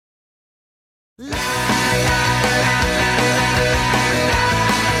Guys,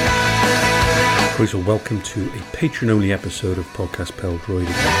 welcome to a Patreon-only episode of Podcast Pell Droid.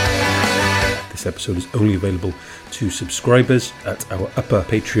 This episode is only available to subscribers at our upper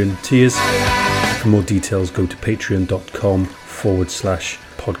Patreon tiers. For more details, go to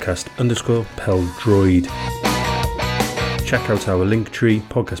patreon.com/podcast_Pell-Droid. Check out our link tree,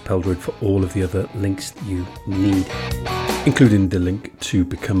 Podcast Pell Droid, for all of the other links that you need, including the link to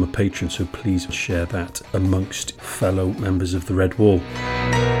become a patron, so please share that amongst fellow members of the Red Wall.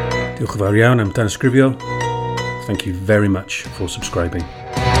 Diolch yn fawr iawn am dan ysgrifio. Thank you very much for subscribing.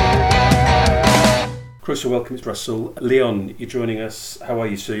 Chris, welcome. It's Russell. Leon, you're joining us. How are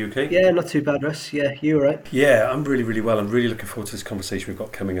you, sir? You okay? Yeah, not too bad, Russ. Yeah, you all right? Yeah, I'm really well. I'm really looking forward to this conversation we've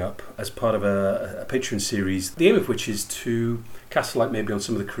got coming up as part of a Patreon series, the aim of which is to cast a light maybe on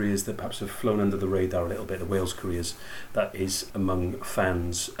some of the careers that perhaps have flown under the radar a little bit, the Wales careers, that is, among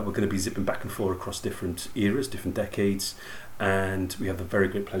fans. We're going to be zipping back and forth across different eras, different decades, and we have the very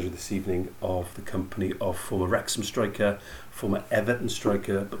great pleasure this evening of the company of former Wrexham striker, former Everton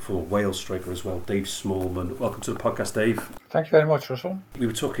striker, but former Wales striker as well, Dave Smallman. Welcome to the podcast, Dave. Thank you very much, Russell. We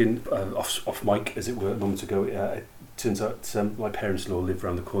were talking off mic, as it were, a moment ago. It turns out my parents-in-law live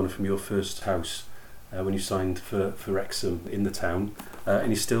around the corner from your first house when you signed for Wrexham in the town, and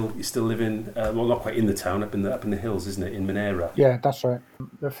you're still living, well, not quite in the town, up in the hills, isn't it, in Mewn? Yeah, that's right.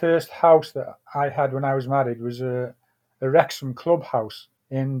 The first house that I had when I was married was a Wrexham clubhouse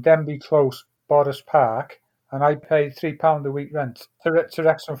in Denby Close, Boris Park, and I paid £3 a week rent to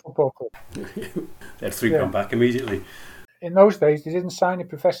Wrexham Football Club. They had £3 back immediately. In those days, they didn't sign you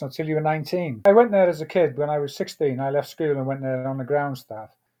professional till you were 19. I went there as a kid. When I was 16, I left school and went there on the ground staff.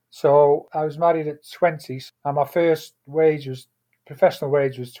 So I was married at 20, and my first professional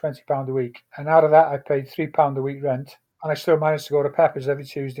wage was £20 a week. And out of that, I paid £3 a week rent. And I still managed to go to Pepper's every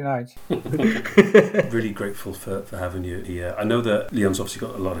Tuesday night. Really grateful for having you here. I know that Leon's obviously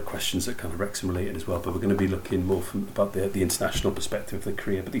got a lot of questions that kind of Wrexham related as well, but we're going to be looking more about the international perspective of the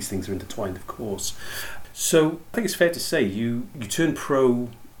career, but these things are intertwined, of course. So I think it's fair to say you turn pro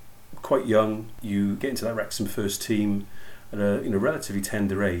quite young. You get into that Wrexham first team at a relatively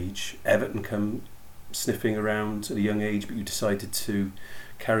tender age. Everton come sniffing around at a young age, but you decided to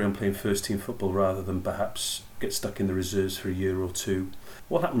carry on playing first team football rather than perhaps get stuck in the reserves for a year or two.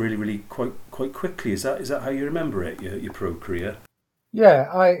 What happened really quite quickly? Is that how you remember it, your pro career? Yeah,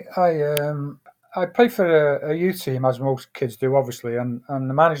 I played for a youth team, as most kids do, obviously, and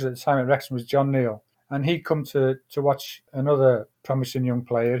the manager at the time at Wrexham was John Neal, and he'd come to watch another promising young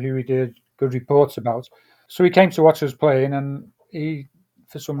player who he did good reports about. So he came to watch us playing, and he,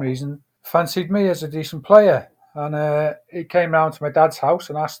 for some reason, fancied me as a decent player. And he came round to my dad's house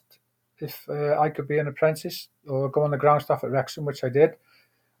and asked if I could be an apprentice or go on the ground staff at Wrexham, which I did.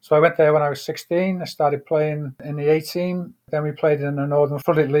 So I went there when I was 16. I started playing in the A team. Then we played in the Northern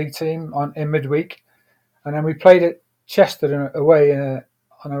Floodlit League team in midweek. And then we played at Chester away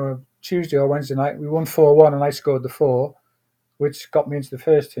on a Tuesday or Wednesday night. We won 4-1 and I scored the 4, which got me into the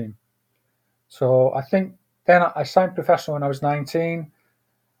first team. So I think then I signed professional when I was 19.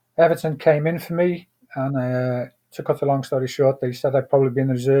 Everton came in for me. And to cut a long story short, they said I'd probably be in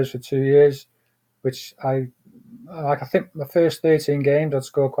the reserves for 2 years, which I think my first 13 games I'd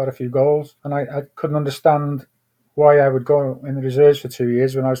scored quite a few goals, and I couldn't understand why I would go in the reserves for 2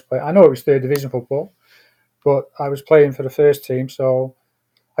 years when I was playing. I know it was third division football, but I was playing for the first team, so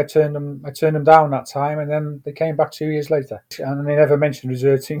I turned them down that time, and then they came back 2 years later, and they never mentioned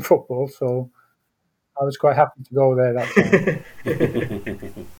reserve team football, so I was quite happy to go there that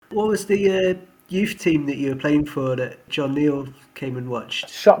time. What was the youth team that you were playing for that John Neal came and watched?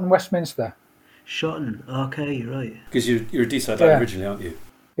 Shotton, Westminster. Shotton, okay, you're right. Because you're a D-side lad originally, aren't you?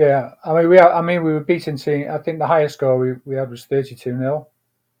 Yeah, we were beating team. I think the highest score we had was 32-0.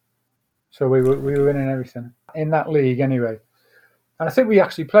 So we were winning everything in that league anyway. And I think we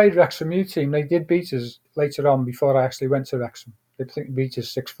actually played Wrexham youth team. They did beat us later on before I actually went to Wrexham. They think they beat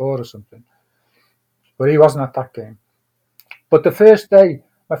us 6-4 or something. But he wasn't at that game. But my first day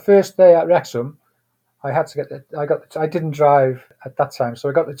at Wrexham, I didn't drive at that time, so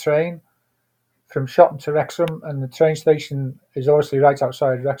I got the train from Shotton to Wrexham, and the train station is obviously right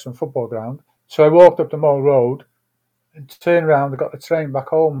outside Wrexham football ground. So I walked up the Mole Road and turned around and got the train back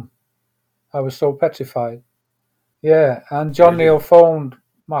home. I was so petrified. Yeah, and John Neal phoned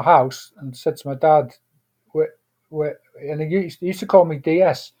my house and said to my dad, and he used to call me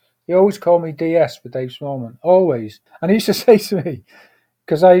DS. He always called me DS for Dave Smallman, always. And he used to say to me,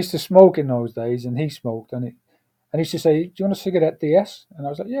 because I used to smoke in those days, and he smoked, and he used to say, "Do you want a cigarette, DS?" And I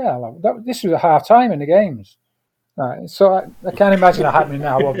was like, "Yeah." This was at half time in the games, right? So I can't imagine it happening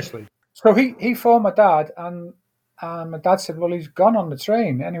now, obviously. So he phoned my dad, and my dad said, well, he's gone on the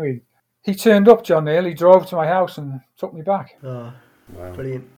train. Anyway, he turned up, John Neal. He drove to my house and took me back. Oh, Wow.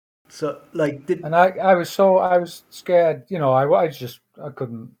 brilliant. So, like, And I was scared. You know, I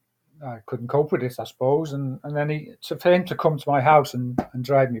couldn't cope with it, I suppose. And then for him to come to my house and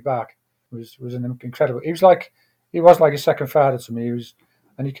drive me back was an incredible. He was like a second father to me.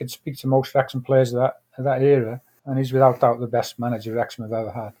 And he could speak to most Wrexham players of that era. And he's without doubt the best manager Wrexham have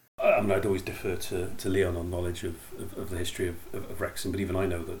ever had. I mean, I'd always defer to Leon on knowledge of the history of Wrexham, but even I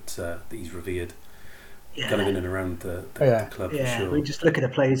know that he's revered kind of in and around the club, for sure. We just look at the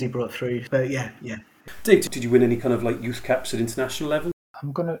players he brought through. But yeah. Dave, did you win any kind of like youth caps at international level?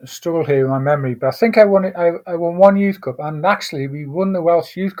 I'm going to struggle here with my memory, but I think I won it. I won one youth cup, and actually we won the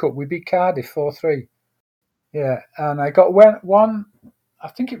Welsh Youth Cup. We beat Cardiff 4-3. Yeah, and I got one. I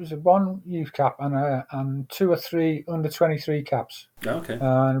think it was one youth cap and 2 or 3 under-23 caps. Oh, okay.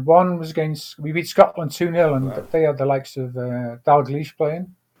 And one was we beat Scotland 2-0, and Wow. they had the likes of Dalglish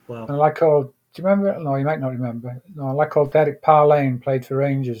playing. Wow. And do you remember? No, you might not remember. No, a lad called Derek Parlane played for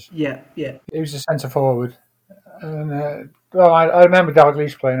Rangers. Yeah. He was a centre forward. And I remember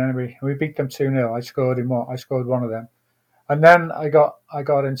Dalglish playing anyway. We beat them 2-0. I scored one of them. And then I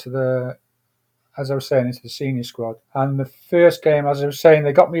got into as I was saying, into the senior squad. And the first game, as I was saying,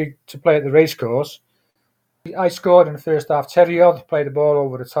 they got me to play at the racecourse. I scored in the first half. Terry Odd played the ball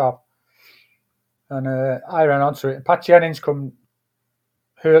over the top. And I ran onto it. And Pat Jennings come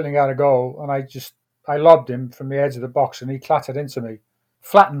hurtling at a goal. And I lobbed him from the edge of the box, and he clattered into me,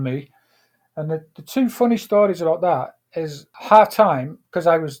 flattened me. And the two funny stories about that is half time, because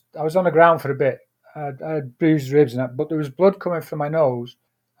I was on the ground for a bit. I had bruised ribs and that, but there was blood coming from my nose.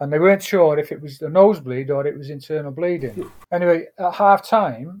 And they weren't sure if it was a nosebleed or it was internal bleeding. Anyway, at half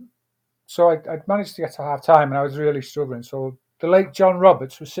time, so I'd managed to get to half time and I was really struggling. So the late John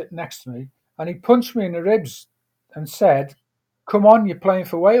Roberts was sitting next to me and he punched me in the ribs and said, "Come on, you're playing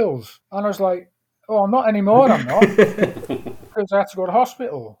for Wales." And I was like, "Oh, I'm not anymore, I'm not." Because I had to go to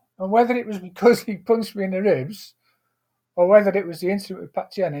hospital. And whether it was because he punched me in the ribs or whether it was the incident with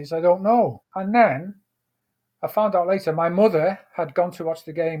Pat Jennings, I don't know. And then I found out later my mother had gone to watch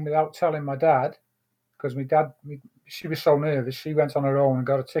the game without telling my dad, because she was so nervous. She went on her own and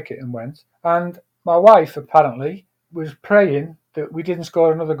got a ticket and went. And my wife apparently was praying that we didn't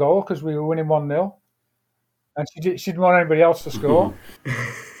score another goal because we were winning 1-0. And she didn't want anybody else to score.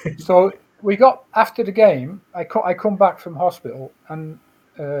 So we got, after the game, I come back from hospital and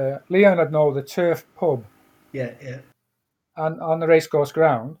Leon had known the Turf pub. Yeah. And on the racecourse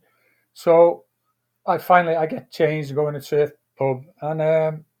ground. So I get changed and go in the Turf pub, and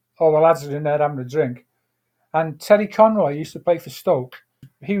all the lads are in there having a drink. And Terry Conroy used to play for Stoke.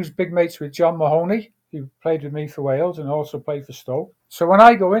 He was big mates with John Mahoney, who played with me for Wales and also played for Stoke. So when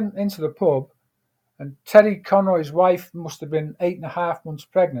I go into the pub, and Terry Conroy's wife must have been 8.5 months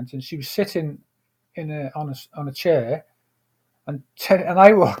pregnant, and she was sitting on a chair, and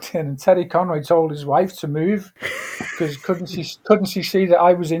I walked in, and Terry Conroy told his wife to move because couldn't she see that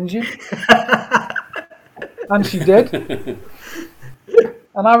I was injured? And she did. And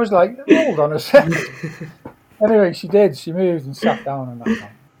I was like, hold on a second. Anyway, she did. She moved and sat down and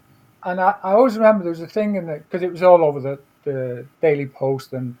that. And I always remember there was a thing in it, because it was all over the Daily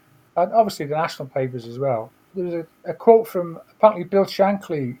Post and obviously the national papers as well. There was a quote from, apparently Bill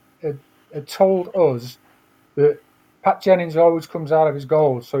Shankly had told us that Pat Jennings always comes out of his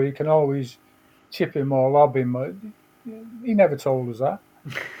goal, so he can always chip him or lob him. He never told us that.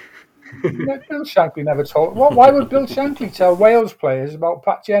 Bill Shankly never told. Why would Bill Shankly tell Wales players about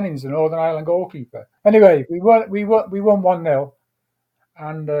Pat Jennings, the Northern Ireland goalkeeper? Anyway, we won 1-0,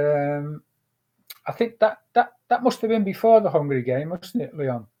 and I think that must have been before the Hungary game, mustn't it,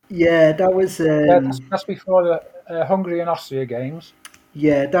 Leon? Yeah, that was. That's before the Hungary and Austria games.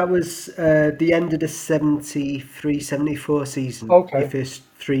 Yeah, that was the end of the 73-74 season. Okay. The first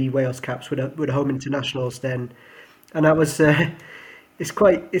 3 Wales caps with home internationals then, and that was. It's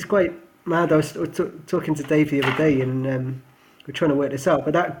quite mad. I was talking to Dave the other day, and we're trying to work this out.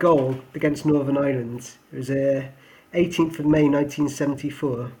 But that goal against Northern Ireland, it was 18th of May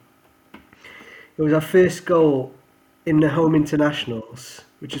 1974. It was our first goal in the home internationals,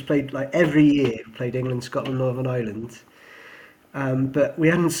 which was played like every year. We played England, Scotland, Northern Ireland, but we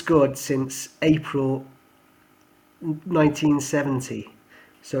hadn't scored since April 1970.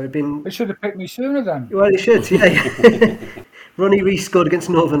 So it'd been. They should have picked me sooner then. Well, they should, yeah. Ronnie Rees scored against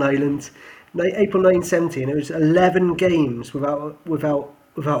Northern Ireland, April 1970, and it was 11 games without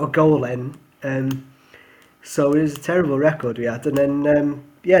a goal then. So it was a terrible record we had. And then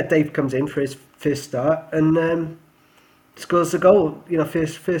Dave comes in for his first start, and scores the goal.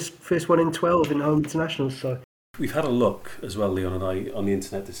 First one in 12 in home internationals. So We've had a look as well, Leon and I, on the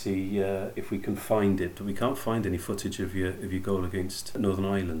internet to see if we can find it, but we can't find any footage of your goal against Northern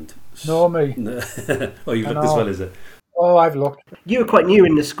Ireland. No, me. Oh, you've looked as well, is it? Oh, I've looked. you were quite new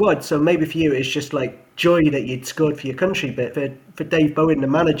in the squad, so maybe for you it's just like joy that you'd scored for your country. But for Dave Bowen, the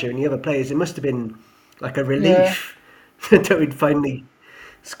manager, and the other players, it must have been like a relief that we'd finally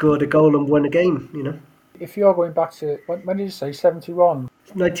scored a goal and won a game. If you're going back to, when did you say, 71?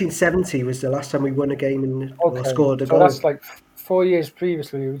 1970 was the last time we won a game and Okay, scored a so goal. that's like 4 years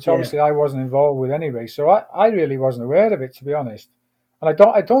previously, which obviously I wasn't involved with anyway. So I really wasn't aware of it, to be honest. And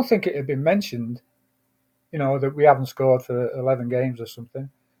I don't think it had been mentioned, that we haven't scored for 11 games or something.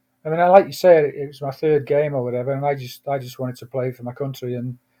 I mean, like you said, it was my third game or whatever, and I just wanted to play for my country,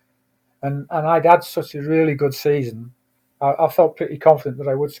 and I'd had such a really good season. I felt pretty confident that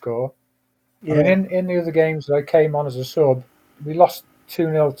I would score. Yeah. I mean, in the other games that I came on as a sub, we lost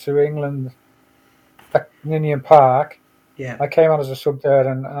 2-0 to England at Ninian Park. Yeah. I came on as a sub there,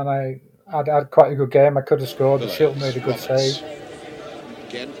 and I'd had quite a good game. I could have scored, but Shilton made a good save.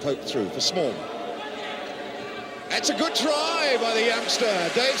 Again, poked through for Smallman. That's a good try by the youngster,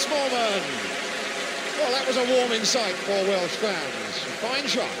 Dave Smallman. Well, that was a warming sight for Welsh fans. Fine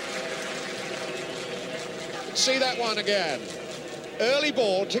shot. Let's see that one again. Early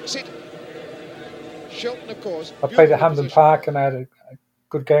ball, ticks it. Shilton, of course. I played at Hampden Park, and I had a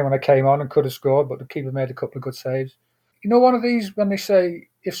good game when I came on and could have scored, but the keeper made a couple of good saves. One of these, when they say,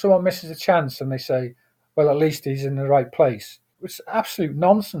 if someone misses a chance and they say, well, at least he's in the right place, it's absolute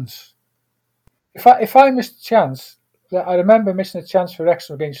nonsense. If I missed a chance, I remember missing a chance for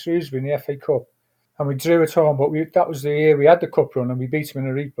Wrexham against Shrewsbury in the FA Cup, and we drew at home, but that was the year we had the cup run and we beat them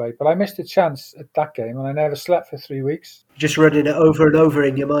in a replay. But I missed a chance at that game, and I never slept for 3 weeks. Just running it over and over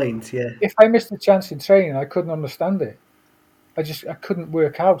in your mind, yeah. If I missed a chance in training, I couldn't understand it. I couldn't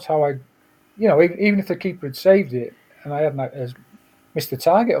work out how even if the keeper had saved it and I hadn't missed the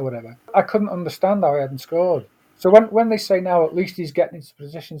target or whatever, I couldn't understand how I hadn't scored. So when they say now at least he's getting into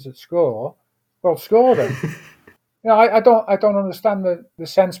positions that score, well, score them. I don't understand the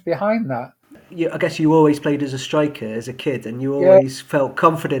sense behind that. I guess you always played as a striker as a kid, and you always felt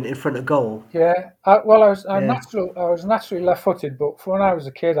confident in front of goal. Yeah. I was naturally left-footed, but when I was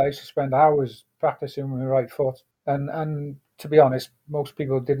a kid, I used to spend hours practicing with my right foot. And to be honest, most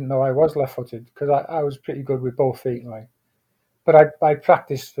people didn't know I was left-footed because I was pretty good with both feet, like. But I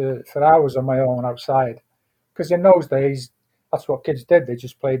practiced for hours on my own outside, because in those days, that's what kids did. They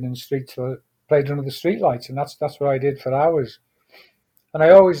just played in the street, played under the street lights, and that's what I did for hours. And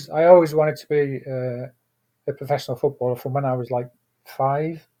I always wanted to be a professional footballer from when I was like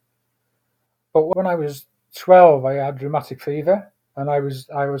 5. But when I was 12, I had rheumatic fever, and I was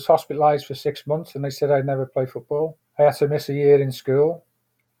hospitalised for 6 months, and they said I'd never play football. I had to miss a year in school.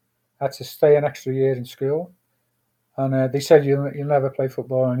 I had to stay an extra year in school, and they said you'll never play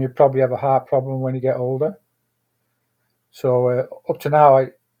football, and you'll probably have a heart problem when you get older. So up to now,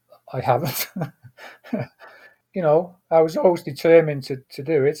 I haven't. I was always determined to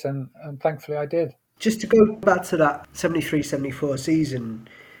do it, and thankfully I did. Just to go back to that 73-74 season,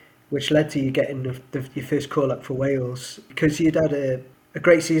 which led to you getting your first call-up for Wales, because you'd had a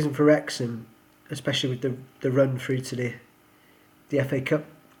great season for Wrexham, especially with the run through to the FA Cup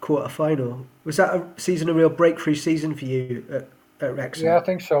quarter-final. Was that a season, a real breakthrough season for you at Wrexham? Yeah, I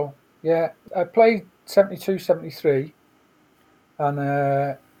think so. Yeah, I played 72-73,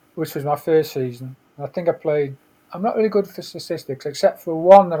 and which was my first season. I think I'm not really good for statistics, except for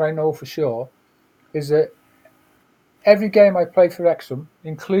one that I know for sure, is that every game I played for Wrexham,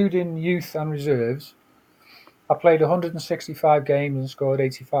 including youth and reserves, I played 165 games and scored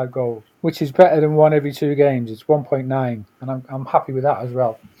 85 goals, which is better than one every 2 games. It's 1.9, and I'm happy with that as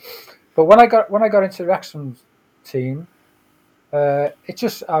well. But when I got into Wrexham's team, I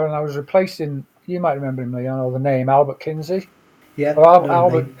was replacing, you might remember him, Leon, or the name, Albert Kinsey. Yeah. Well,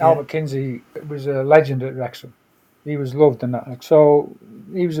 Albert Kinsey was a legend at Wrexham. He was loved and that. So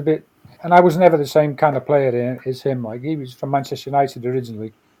he was a bit, and I was never the same kind of player as him. Like, he was from Manchester United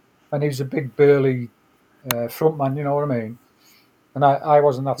originally, and he was a big burly frontman. You know what I mean? And I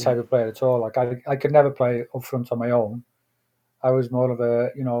wasn't that type of player at all. Like, I could never play up front on my own. I was more of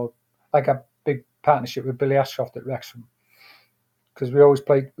like a big partnership with Billy Ashcroft at Wrexham, because we always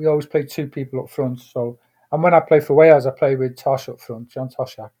played 2 people up front. So. And when I played for Wales, I played with Tosh up front, John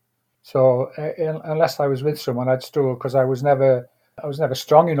Toshak. So unless I was with someone, I'd struggle, because I was never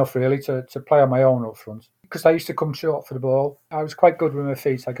strong enough really to play on my own up front, because I used to come short for the ball. I was quite good with my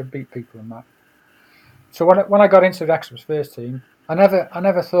feet. I could beat people in that. So when I got into Wrexham's first team, I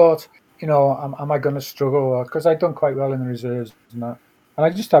never thought, am I going to struggle? Because I'd done quite well in the reserves and that. And I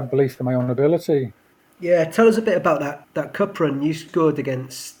just had belief in my own ability. Yeah, tell us a bit about that cup run you scored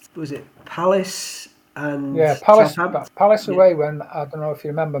against. Was it Palace and Southampton? Palace away when, I don't know if you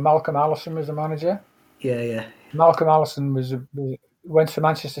remember, Malcolm Allison was the manager. Yeah. Malcolm Allison went to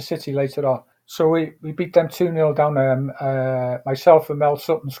Manchester City later on. So we beat them 2-0 down there. Myself and Mel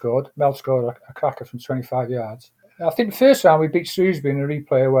Sutton scored. Mel scored a cracker from 25 yards. I think the first round we beat Shrewsbury in a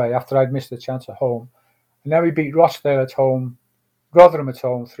replay away after I'd missed a chance at home. And then we beat Rochdale at home, Rotherham at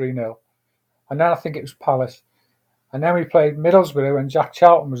home 3-0. And then I think it was Palace. And then we played Middlesbrough when Jack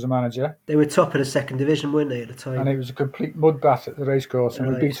Charlton was the manager. They were top of the second division, weren't they, at the time? And it was a complete mudbath at the racecourse.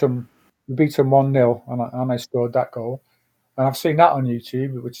 And we beat them 1-0 and I scored that goal. And I've seen that on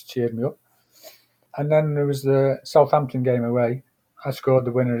YouTube, which cheered me up. And then there was the Southampton game away. I scored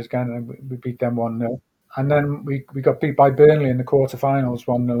the winner again, and we beat them 1-0. And then we got beat by Burnley in the quarterfinals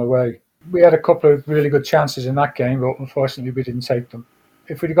 1-0 away. We had a couple of really good chances in that game, but unfortunately we didn't take them.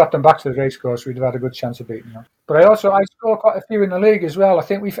 If we'd got them back to the racecourse, we'd have had a good chance of beating them. But I scored quite a few in the league as well. I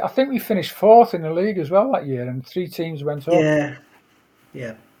think we finished fourth in the league as well that year, and 3 teams went up.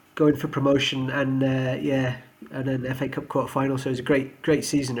 Yeah, going for promotion and then FA Cup quarter-final. So it was a great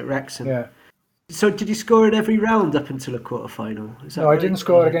season at Wrexham. Yeah. So did you score in every round up until a quarter-final? No, right? I didn't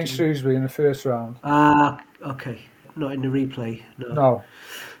score against Shrewsbury in the first round. Okay. Not in the replay. No.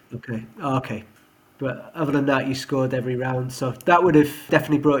 Okay. But other than that, you scored every round. So that would have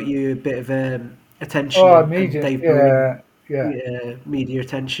definitely brought you a bit of attention. Oh, media. Media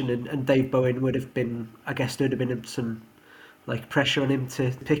attention. And Dave Bowen would have been, I guess, there would have been some pressure on him to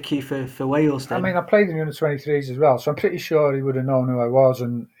pick you for Wales then. I mean, I played in the under-23s as well, so I'm pretty sure he would have known who I was,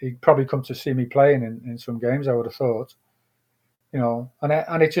 and he'd probably come to see me playing in some games, I would have thought.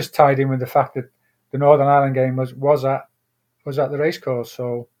 And it just tied in with the fact that the Northern Ireland game was at the racecourse.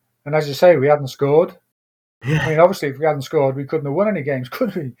 So, and as you say, we hadn't scored. I mean, obviously, if we hadn't scored, we couldn't have won any games,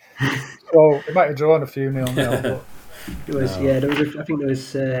 could we? So we might have drawn a few 0-0. But it was I think there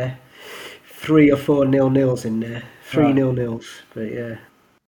was 3 or 4 0-0s in there. 3 0-0s, but yeah.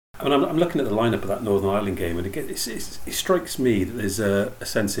 I mean, I'm looking at the lineup of that Northern Ireland game, and it strikes me that there's a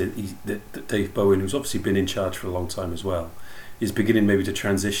sense that Dave Bowen, who's obviously been in charge for a long time as well, is beginning maybe to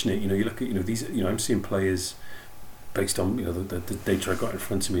transition it. You look at these. I'm seeing players based on the data I got in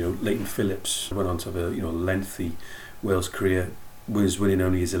front of me. Leighton Phillips went on to have a lengthy Wales career, was winning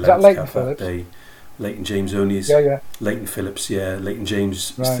only his 11th cap that day. Leighton James only his Leighton Phillips, Leighton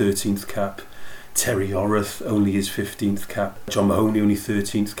James his 13th cap. Terry Orath only his 15th cap. John Mahoney only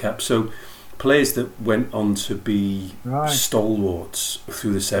 13th cap. So players that went on to be stalwarts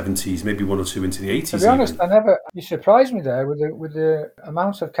through the 70s, maybe 1 or 2 into the 80s. To be honest, you surprised me there with the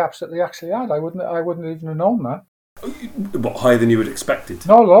amount of caps that they actually had. I wouldn't even have known that. What, higher than you would expected?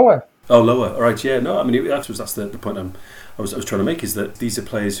 No, lower. Oh, lower. All right, yeah. No, I mean that's the point I was trying to make, is that these are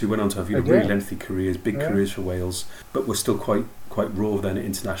players who went on to have really lengthy careers, big careers for Wales, but were still quite raw then at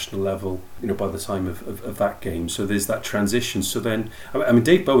international level. By the time of that game, so there's that transition. So then, I mean,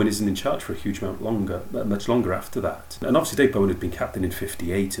 Dave Bowen isn't in charge for a huge amount much longer after that. And obviously, Dave Bowen had been captain in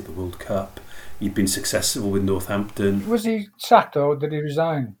 '58 at the World Cup. He'd been successful with Northampton. Was he sacked or did he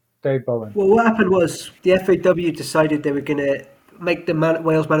resign, Dave Bowen? Well, what happened was the FAW decided they were going to make the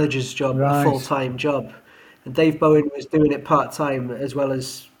Wales manager's job a full-time job. And Dave Bowen was doing it part-time as well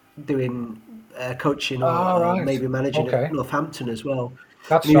as doing coaching or maybe managing at Northampton as well.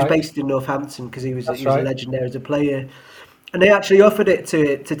 He was based in Northampton because he was a legend there as a player. And they actually offered it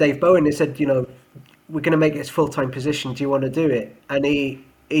to Dave Bowen. They said, we're going to make this full-time position. Do you want to do it? And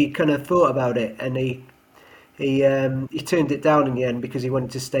he kind of thought about it, and he turned it down in the end because he wanted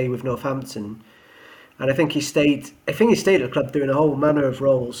to stay with Northampton. And I think he stayed at the club doing a whole manner of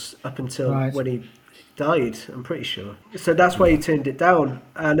roles up until when he died, I'm pretty sure. So that's why he turned it down.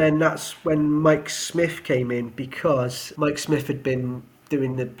 And then that's when Mike Smith came in, because Mike Smith had been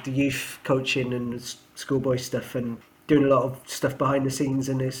doing the youth coaching and schoolboy stuff and doing a lot of stuff behind the scenes,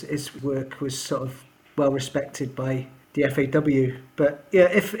 and his work was sort of well respected by the FAW. But yeah,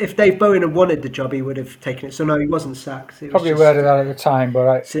 if Dave Bowen had wanted the job, he would have taken it. So no, he wasn't sacked. It Probably aware of that at the time,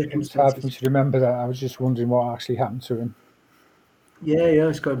 but it's hard for me to remember that. I was just wondering what actually happened to him. Yeah,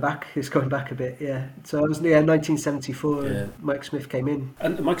 it's going back a bit, yeah. So it was 1974 and Mike Smith came in.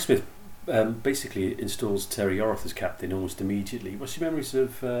 And Mike Smith basically installs Terry Orath as captain almost immediately. What's your memories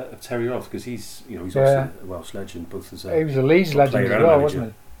of Terry Orath? Because he's obviously a Welsh legend, both as he was a Leeds legend as well,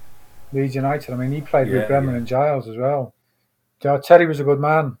 wasn't he? Leeds United. I mean, he played with Bremen and Giles as well. Terry was a good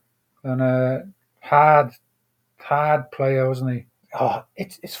man and a hard player, wasn't he? Oh,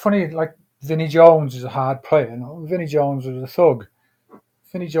 it's funny, like Vinnie Jones is a hard player. Vinnie Jones was a thug.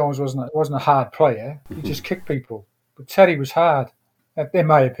 Vinnie Jones wasn't a hard player. He just kicked people. But Terry was hard, in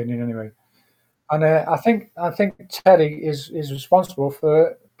my opinion, anyway. And I think Terry is responsible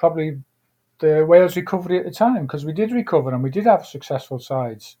for probably the Wales recovery at the time, because we did recover and we did have successful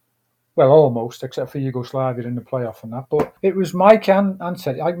sides. Well, almost, except for Yugoslavia in the playoff and that. But it was Mike and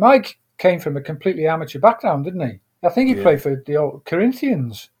Terry. Like, Mike came from a completely amateur background, didn't he? I think he played for the old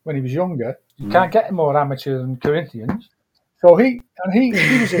Corinthians when he was younger. You can't get more amateur than Corinthians. So he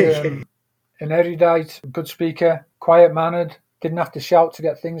was an erudite, good speaker, quiet-mannered, didn't have to shout to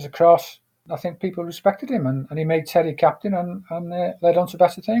get things across. I think people respected him, and he made Terry captain and led on to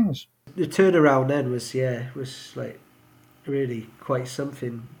better things. The turnaround then was like really quite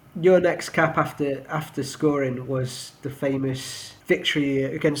something. Your next cap after scoring was the famous victory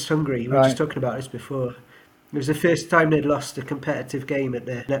against Hungary. We were just talking about this before. It was the first time they'd lost a competitive game at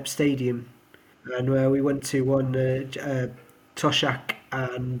the Ep Stadium, and we went to one. Toshak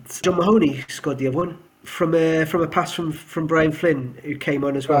and John Mahoney scored the other one from a pass from Brian Flynn, who came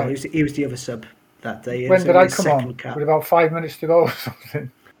on as well. Right. He was the other sub that day. When did I come on? Cap. With about 5 minutes to go or something.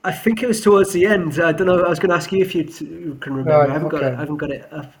 I think it was towards the end. I don't know. I was going to ask you if you can remember. Right, I haven't got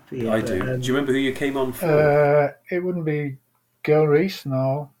it up here. I do. Do you remember who you came on for? It wouldn't be Gil Reese,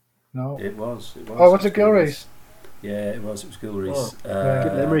 no. It was. Oh, was it Gil Reese? Yeah, it was. It was Gil Reese.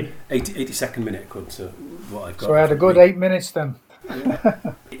 Good memory. 82nd minute, according to what I've got. So I had a good 8 minutes then.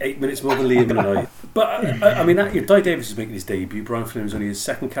 8 minutes more than Liam and I. But I mean, Di Davis is making his debut. Brian Flynn was only his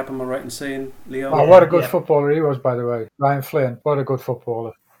second cap. Am I right in saying, Leo? Oh, what a good footballer he was, by the way. Brian Flynn, what a good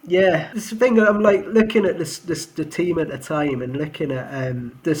footballer. Yeah, this thing. I'm like looking at the team at the time and looking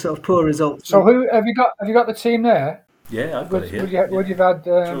at the sort of poor results. So who have you got? Have you got the team there? Yeah, I've got it here. Would you've had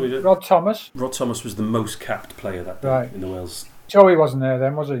Rod Thomas? Rod Thomas was the most capped player that day in the Wales. Joey wasn't there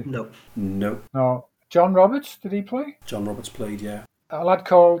then, was he? No. John Roberts, did he play? John Roberts played, yeah. A lad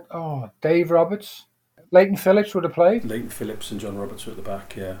called Dave Roberts. Leighton Phillips would have played. Leighton Phillips and John Roberts were at the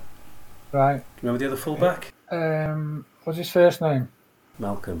back, yeah. Right. Do you remember the other full-back? What's his first name?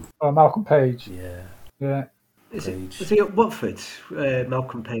 Malcolm. Oh, Malcolm Page. Yeah. Was he at Watford?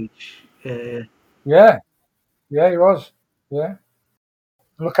 Malcolm Page. Yeah, he was. Yeah.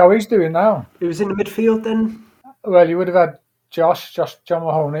 Look how he's doing now. He was in the midfield then? Well, you would have had John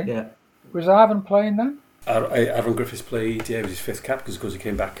Mahoney. Yeah. Was Arvin playing then? Aaron Griffiths played, it was his fifth cap because he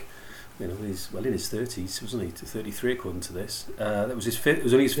came back, in his 30s, wasn't he? To 33 according to this. That was his fifth. It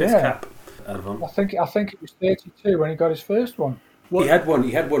was only his fifth cap. Arvin. I think it was 32 when he got his first one. He had one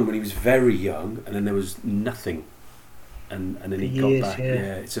when he was very young, and then there was nothing, and then he got back.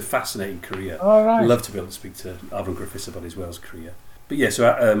 Yeah, it's a fascinating career. All right. I'd love to be able to speak to Arvin Griffiths about his Wales career. But yeah, so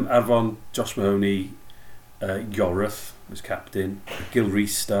Arvon, Josh Mahoney, Yorath was captain. Gil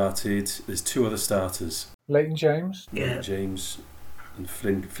Reese started. There's two other starters. Leighton James. Leighton James, and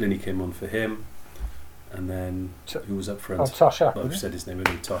Flinny came on for him. And then who was up front? Tosh. I've said his name.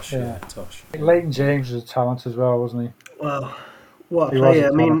 Tosh. Yeah, Tosh. Leighton James was a talent as well, wasn't he? Well, what a player!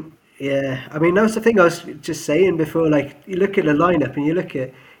 I mean, that was the thing I was just saying before. Like, you look at the lineup and you look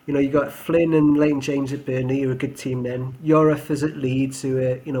at, you got Flynn and Leighton James at Burnley, who are a good team then. Yorath is at Leeds, who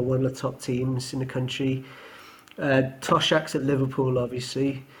are, one of the top teams in the country. Toshak's at Liverpool,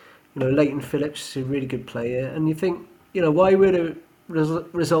 obviously. Leighton Phillips, a really good player. And you think, why were the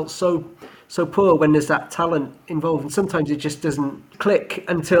results so poor when there's that talent involved? And sometimes it just doesn't click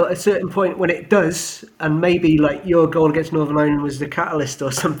until a certain point when it does. And maybe like your goal against Northern Ireland was the catalyst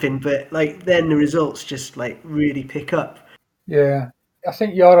or something. But like then the results just like really pick up. Yeah. I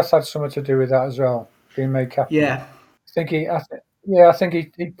think Yorath had something to do with that as well, being made captain. Yeah. I think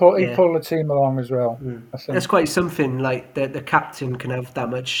he pulled the team along as well. I think that's quite something. Like the captain can have that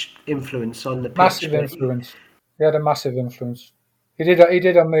much influence on the pitch. Massive influence. He had a massive influence. He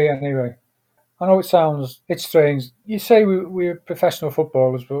did on me anyway. I know it's strange. You say we're professional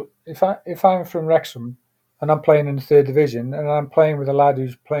footballers, but if I'm from Wrexham and I'm playing in the third division and I'm playing with a lad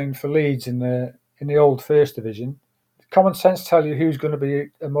who's playing for Leeds in the old first division, common sense tell you who's going to be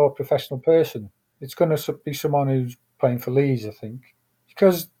a more professional person. It's going to be someone who's playing for Leeds, I think,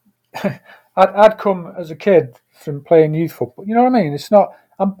 because I'd come as a kid from playing youth football. You know what I mean? It's not.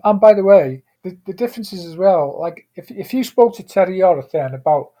 And by the way, the difference is as well. Like if you spoke to Terry Yorath then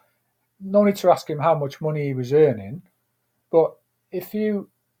about, no need to ask him how much money he was earning, but if you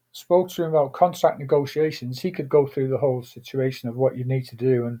spoke to him about contract negotiations, he could go through the whole situation of what you need to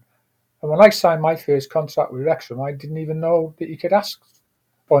do. And when I signed my first contract with Wrexham, I didn't even know that you could ask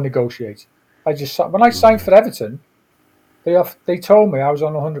or negotiate. When I signed for Everton, they told me I was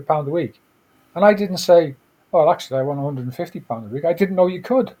on £100 a week, and I didn't say, well, actually I want £150 a week. I didn't know you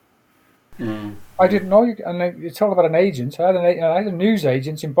could. I didn't know. And you talk about an agent. I had a news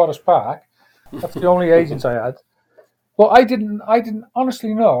agent in Boris Park. That's the only agent I had. But I didn't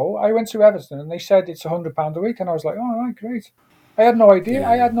honestly know. I went to Everton and they said it's £100 a week, and I was like, oh, right, great. I had no idea.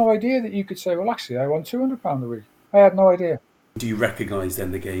 I had no idea that you could say, well, actually, I want £200 a week. I had no idea. Do you recognise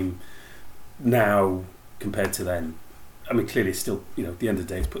then the game now compared to then? I mean, clearly, it's still, at the end of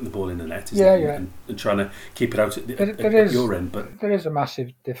the day, it's putting the ball in the net, isn't it? And trying to keep it out at your end. But there is a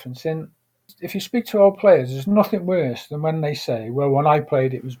massive difference in. If you speak to old players, there's nothing worse than when they say, well, when I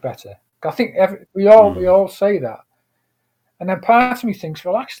played, it was better. I think we all say that. And then part of me thinks,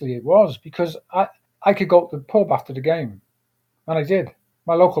 well, actually, it was, because I could go to the pub after the game, and I did,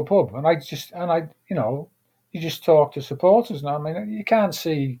 my local pub, you just talk to supporters now. I mean, you can't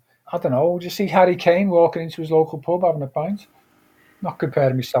see, I don't know, would you see Harry Kane walking into his local pub having a pint? Not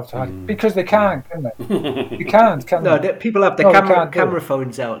comparing myself to Harry, because they can't, can they? You can't, can they? No, people have the camera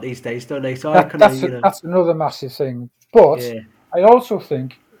phones out these days, don't they? So that's another massive thing. But I also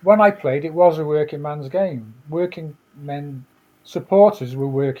think when I played, it was a working man's game. Working men supporters were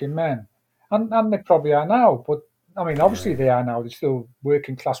working men, and they probably are now. But I mean, obviously they are now. They're still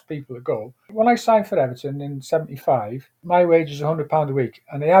working class people that go. When I signed for Everton in '75, my wage was £100 a week,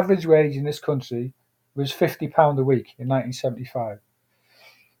 and the average wage in this country was £50 a week in 1975.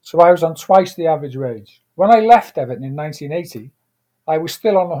 So I was on twice the average wage. When I left Everton in 1980, I was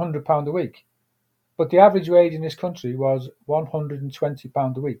still on £100 a week, but the average wage in this country was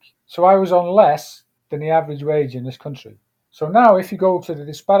 £120 a week. So I was on less than the average wage in this country. So now if you go to the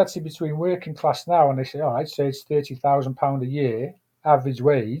disparity between working class now, and they say, all right, say it's £30,000 a year average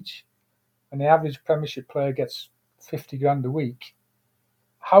wage, and the average Premiership player gets 50 grand a week,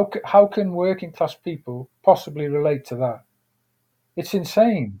 how can working class people possibly relate to that? It's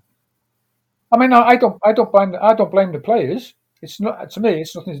insane. I mean, I don't blame the players. It's not, to me,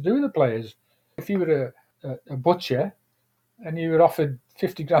 it's nothing to do with the players. If you were a butcher and you were offered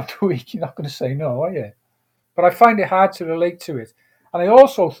 50 grand a week, you're not going to say no, are you? But I find it hard to relate to it. And I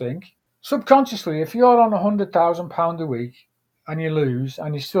also think, subconsciously, if you're on £100,000 a week and you lose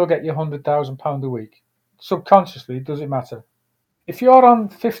and you still get your £100,000 a week, subconsciously, does it matter? If you're on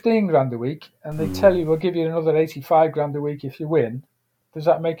 15 grand a week and they tell you we'll give you another 85 grand a week if you win, does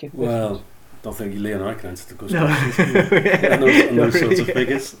that make it different? Well, I don't think Leon and I can answer the question. On those sorts of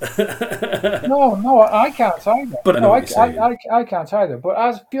figures. No, I can't either. But I can't either.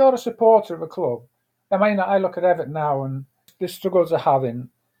 But if you're a supporter of a club, I mean, I look at Everton now and the struggles they're having,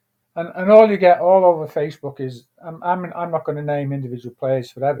 and all you get all over Facebook is, I'm not going to name individual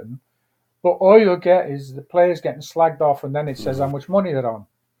players for Everton, but all you'll get is the players getting slagged off, and then it says how much money they're on.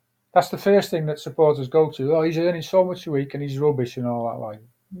 That's the first thing that supporters go to. Oh, he's earning so much a week and he's rubbish and all that, like,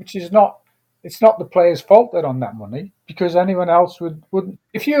 which is not. It's not the player's fault they're on that money, because anyone else wouldn't.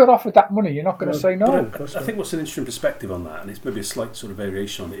 If you were offered that money, you're not going to say no. I think what's an interesting perspective on that, and it's maybe a slight sort of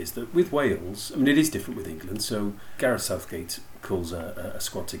variation on it, is that with Wales, I mean, it is different with England. So Gareth Southgate calls a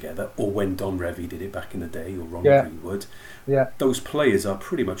squad together, or when Don Revie did it back in the day, or Ron Greenwood. Yeah. Those players are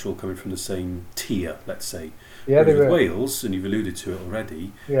pretty much all coming from the same tier, let's say. Yeah, they with were. Wales, and you've alluded to it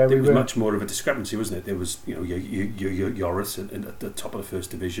already, there was much more of a discrepancy, wasn't it? There was, your Yoris at the top of the first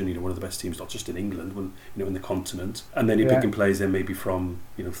division, one of the best teams, not just in England, in the continent, and then you're picking players then maybe from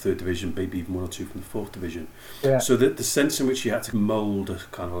third division, maybe even one or two from the fourth division. Yeah. So the sense in which you had to mould a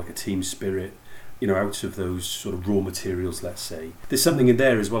kind of like a team spirit, out of those sort of raw materials, let's say. There's something in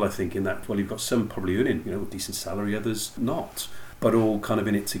there as well, I think, in that, well, you've got some probably earning, a decent salary, others not, but all kind of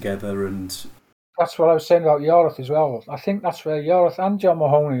in it together. And that's what I was saying about Yorath as well. I think that's where Yorath and John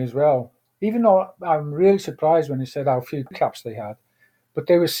Mahoney as well, even though I'm really surprised when he said how few caps they had, but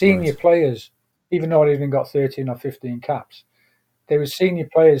they were senior players, even though they even got 13 or 15 caps. They were senior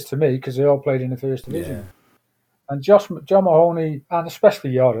players to me because they all played in the first division. Yeah. And John Mahoney, and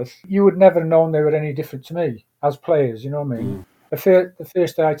especially Yorath, you would never have known they were any different to me as players, you know what I mean? The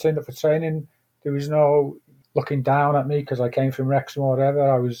first day I turned up for training, there was no looking down at me because I came from Wrexham or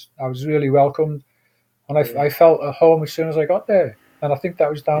whatever. I was really welcomed, and I felt at home as soon as I got there. And I think that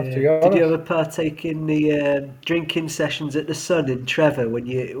was down to Yorath. Did you ever partake in the drinking sessions at the Sun in Trevor when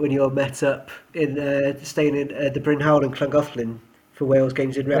you all met up in staying in the Bryn Howell and Llangollen for Wales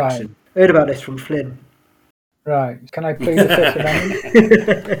games in Wrexham? Right. Heard about this from Flynn. Right. Can I plead the Fifth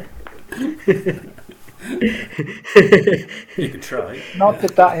Amendment? You could try. Not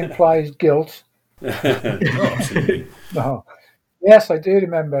that implies guilt. No, absolutely. No. Yes, I do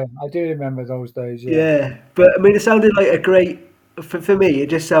remember those days. Yeah, but I mean, it sounded like a great. For me, it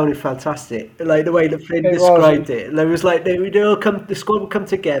just sounded fantastic. Like the way that Flynn described it. There was like the squad would come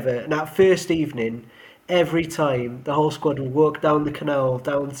together, and that first evening, every time the whole squad would walk down the canal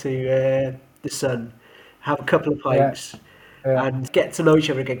down to the Sun, have a couple of Yeah, pints, yeah, and get to know each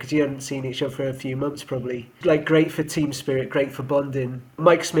other again because you hadn't seen each other for a few months probably. Like great for team spirit, great for bonding.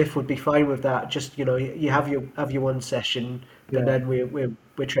 Mike Smith would be fine with that. Just you have your one session, but yeah. then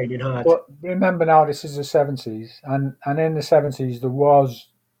we're training hard. But remember now, this is the 70s, and in the 70s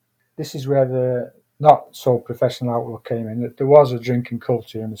this is where the not so professional outlook came in. That there was a drinking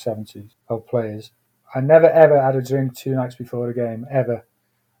culture in the 70s of players. I never ever had a drink 2 nights before the game ever.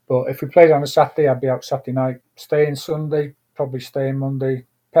 But if we played on a Saturday, I'd be out Saturday night, staying Sunday, probably staying Monday,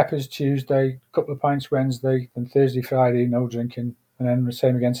 Peppers Tuesday, couple of pints Wednesday, and Thursday, Friday, no drinking, and then the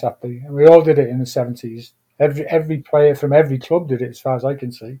same again Saturday. And we all did it in the 70s. Every player from every club did it, as far as I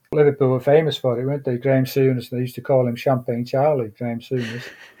can see. Liverpool were famous for it, weren't they? Graham Souness, they used to call him Champagne Charlie, Graham Souness.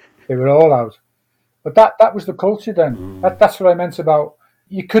 They were all out. But that was the culture then. That's what I meant about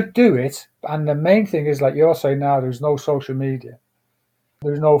you could do it. And the main thing is, like you're saying now, there's no social media.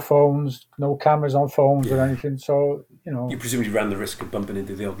 There's no phones, no cameras on phones or anything. So, You presumably ran the risk of bumping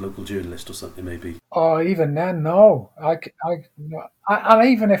into the odd local journalist or something, maybe. Oh, even then, no. And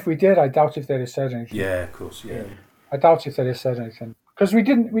even if we did, I doubt if they'd have said anything. Yeah, of course, yeah. I doubt if they'd have said anything. Because we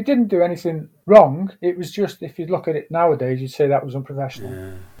didn't do anything wrong. It was just, if you look at it nowadays, you'd say that was unprofessional.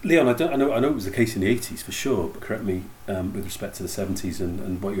 Yeah. Leon, I know it was the case in the 80s for sure, but correct me with respect to the 70s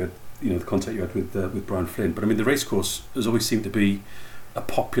and what you had, the contact you had with Brian Flynn. But I mean, the racecourse has always seemed to be a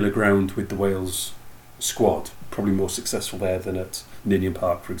popular ground with the Wales squad, probably more successful there than at Ninian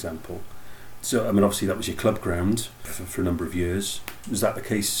Park, for example. So, I mean, obviously that was your club ground for a number of years. Was that the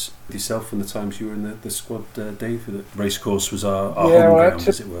case with yourself in the times you were in the squad, Dave? The racecourse was our home ground,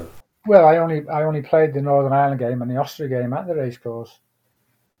 as it were. Well, I only played the Northern Ireland game and the Austria game at the racecourse.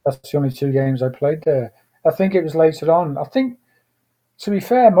 That's the only 2 games I played there. I think it was later on. I think, to be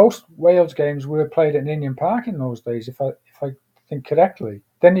fair, most Wales games were played at Ninian Park in those days, if I think correctly.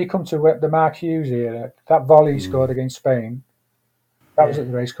 Then you come to the Mark Hughes era. That volley he scored against Spain. That was at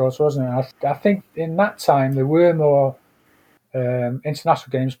the racecourse, wasn't it? I think in that time there were more international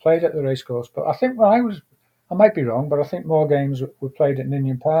games played at the racecourse. But I think I might be wrong, but I think more games were played at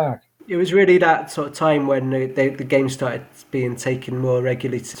Ninian Park. It was really that sort of time when the game started being taken more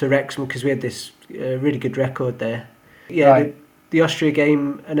regularly to Wrexham because we had this really good record there. Yeah, right. The Austria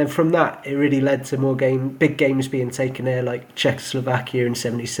game, and then from that it really led to more big games being taken there, like Czechoslovakia in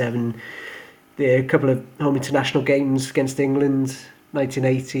 '77, a couple of home international games against England,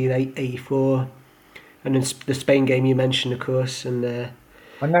 1980 and 84, and then the Spain game you mentioned, of course, and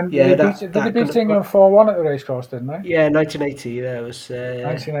then did they beat England 4-1 at the racecourse, didn't they? Yeah, 1980. Yeah, it was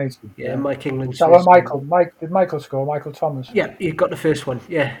 1980. Yeah, Mike England's. Did Michael score? Michael Thomas. Yeah, he got the first one.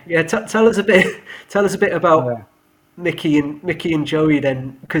 Yeah. Tell us a bit about Mickey and Joey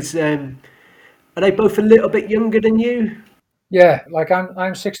then, because are they both a little bit younger than you? Yeah, like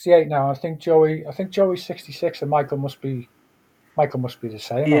I'm 68 now. I think Joey's 66, and Michael must be the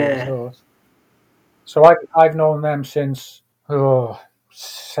same. Yeah. So I've known them since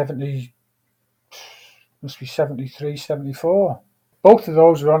 70, must be 73, 74. Both of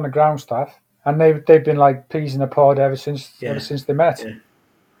those were on the ground staff, and they've been like peas in a pod ever since they met. Yeah.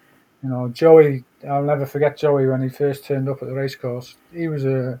 Joey, I'll never forget Joey when he first turned up at the racecourse. He was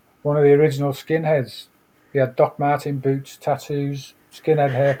one of the original skinheads. He had Doc Martin boots, tattoos,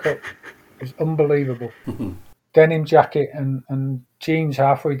 skinhead haircut. It was unbelievable. Denim jacket and jeans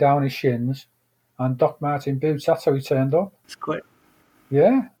halfway down his shins, and Doc Martin boots. That's how he turned up. It's quite.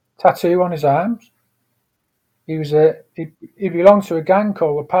 Yeah, tattoo on his arms. He belonged to a gang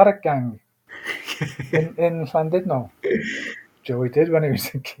called the Parrot Gang in Llandudno. Joey did when he was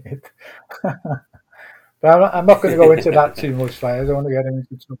a kid. But I'm not going to go into that too much. I don't want to get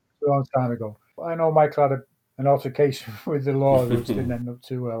into it a long time ago. I know Michael had an altercation with the law, which didn't end up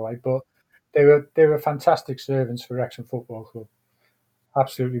too well. But they were fantastic servants for Wrexham Football Club.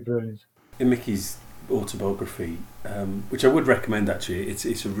 Absolutely brilliant. In Mickey's autobiography, which I would recommend actually,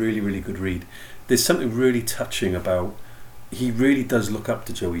 it's a really, really good read. There's something really touching about. He really does look up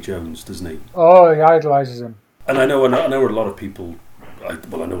to Joey Jones, doesn't he? Oh, he idolises him. And I know a lot of people. I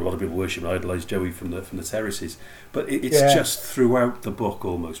know a lot of people worship and idolise Joey from the terraces, but it's just throughout the book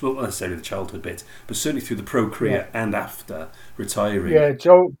almost. Well, not necessarily the childhood bit, but certainly through the pro career and after retiring. Yeah,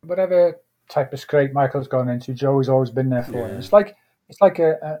 Joe. Whatever type of scrape Michael's gone into, Joey's always been there for him. It's like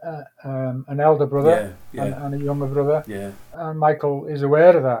an elder brother and a younger brother. Yeah, and Michael is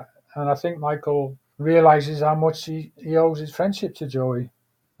aware of that, and I think Michael realises how much he owes his friendship to Joey.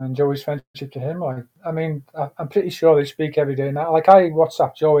 And Joey's friendship to him. I'm pretty sure they speak every day now. Like I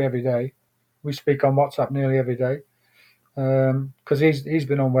WhatsApp Joey every day. We speak on WhatsApp nearly every day. because he's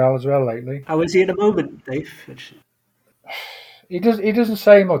been unwell as well lately. How is he at the moment, Dave? He doesn't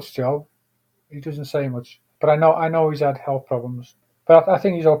say much, Joe. He doesn't say much, but I know he's had health problems. But I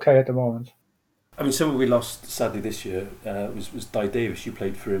think he's okay at the moment. I mean, someone we lost sadly this year was Di Davis. You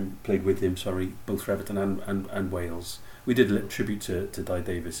played with him. Sorry, both for Everton and Wales. We did a little tribute to Di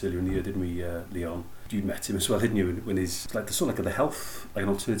Davis earlier in the year, didn't we, Leon? You met him as well, didn't you? When he's like the sort of like the health, like an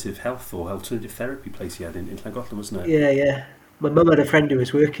alternative health or alternative therapy place he had in Llangollen, wasn't it? Yeah. My mum had a friend who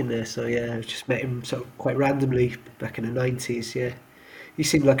was working there, so yeah, I just met him sort of quite randomly back in the 90s. Yeah, he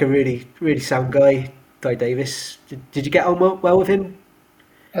seemed like a really, really sound guy, Di Davis. Did you get on well with him?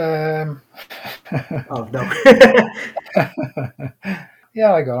 Oh no.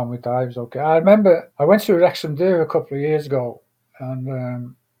 Yeah, I got on with Di. It was okay. I remember I went to Wrexham Do a couple of years ago,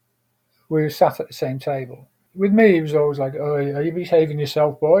 and we were sat at the same table. With me, he was always like, "Oh, are you behaving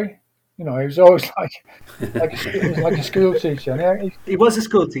yourself, boy?" You know, he was always like a school teacher. And he was a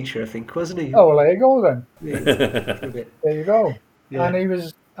school teacher, I think, wasn't he? Oh, well, there you go then. Yeah, there you go. Yeah.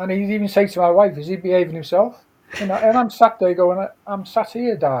 And he'd even say to my wife, "Is he behaving himself?" You know, and I'm sat there going, "I'm sat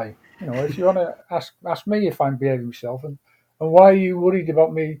here, Di. You know, if you want to ask me if I'm behaving myself, and why are you worried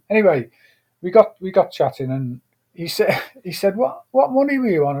about me?" Anyway, we got chatting, and he said, "What money were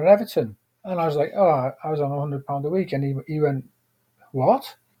you on at Everton?" And I was like, "Oh, I was on £100 a week." And he went,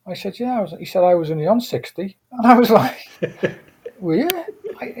 "What?" I said, "Yeah." He said, "I was only on 60." And I was like, "Were you?"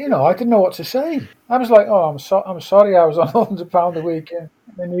 I didn't know what to say. I was like, "Oh, I'm sorry, I was on £100 a week,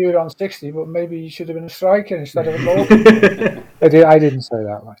 and you were on 60, but maybe you should have been a striker instead of a goalkeeper." I didn't say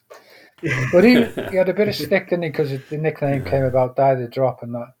that, right? But he had a bit of stick, didn't he? Because the nickname came about Di the Drop,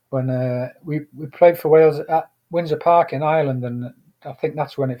 and that when we played for Wales at Windsor Park in Ireland, and I think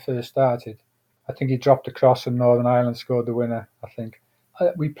that's when it first started. I think he dropped a cross and Northern Ireland scored the winner, I think.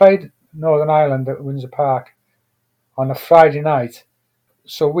 We played Northern Ireland at Windsor Park on a Friday night.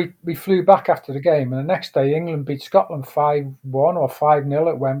 So we flew back after the game, and the next day England beat Scotland 5-1 or 5-0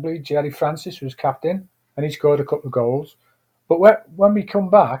 at Wembley. Jerry Francis was captain, and he scored a couple of goals. But when we come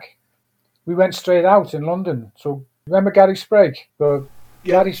back, we went straight out in London. So remember Gary Sprague?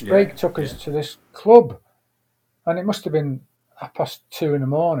 Gary Sprague took us to this club, and it must have been 2:30 in the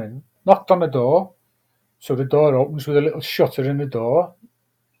morning. Knocked on the door, so the door opens with a little shutter in the door.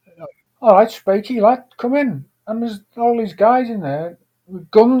 "All right, Spakey, lad, come in." And there's all these guys in there with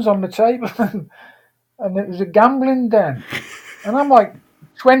guns on the table, and it was a gambling den. And I'm like,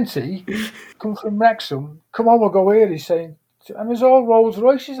 20, come from Wrexham, come on, we'll go here, he's saying. And there's all Rolls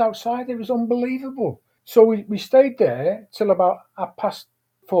Royces outside. It was unbelievable. So we stayed there till about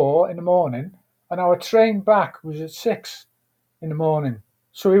 4:30 in the morning, and our train back was at 6 in the morning.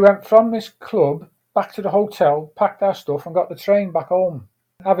 So we went from this club back to the hotel, packed our stuff, and got the train back home,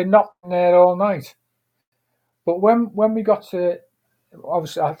 having not been there all night. But when we got to,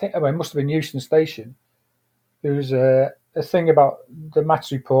 obviously, I think it must have been Euston Station, there was a thing about the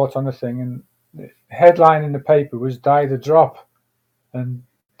match report on the thing, and the headline in the paper was Di the Drop. And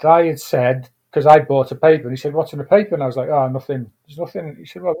Di had said, because I bought a paper, and he said, "What's in the paper?" And I was like, "Oh, nothing. There's nothing." He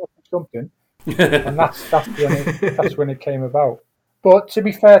said, "Well, what's something?" And that's when it came about. But to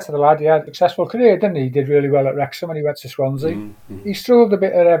be fair to the lad, he had a successful career, didn't he? He did really well at Wrexham, and he went to Swansea. Mm-hmm. He struggled a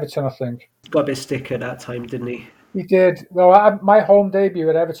bit at Everton, I think. Got a bit of stick at that time, didn't he? He did. Well, my home debut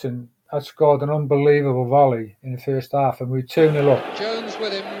at Everton, I scored an unbelievable volley in the first half, and we were 2-0 up. Jones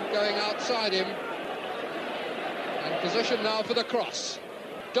with him, going outside him. And position now for the cross.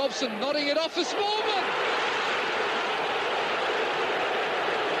 Dobson nodding it off for Smallman.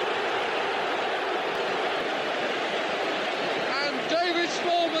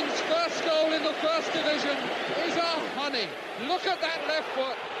 Smallman's first goal in the first division is a honey. Look at that left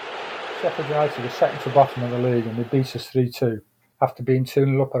foot. Sheffield United were second to bottom of the league, and they beat us 3-2 after being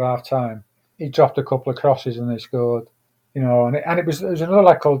 2-0 up at half time. He dropped a couple of crosses and they scored. And it was another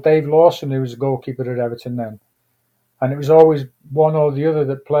lad called Dave Lawson who was a goalkeeper at Everton then. And it was always one or the other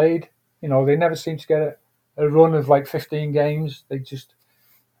that played. They never seemed to get a run of like 15 games. They just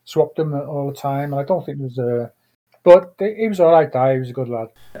swapped them all the time. And I don't think there was a... But he was all right, Di. He was a good lad.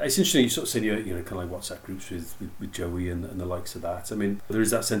 It's interesting you sort of said kind of like WhatsApp groups with Joey and the likes of that. I mean, there is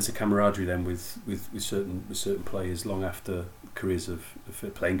that sense of camaraderie then with certain players long after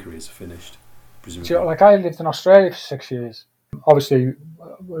playing careers are finished. Presumably. Like I lived in Australia for 6 years. Obviously,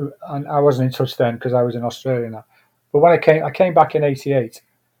 and I wasn't in touch then because I was in Australia now. But when I came back in '88,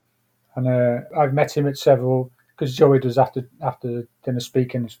 and I've met him at several, because Joey does after dinner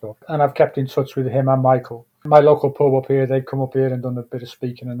speaking and stuff, and I've kept in touch with him and Michael. My local pub up here, they've come up here and done a bit of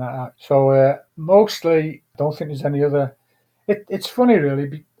speaking and that. So mostly, I don't think there's any other. It's funny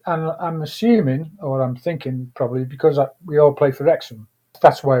really. And I'm assuming, or I'm thinking probably, because we all play for Wrexham.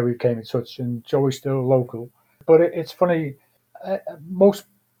 That's why we came in touch, and Joey's still local. But it's funny, most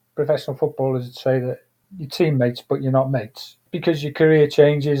professional footballers would say that you're teammates, but you're not mates. Because your career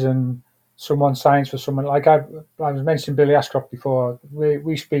changes and someone signs for someone. Like I was mentioning Billy Ashcroft before.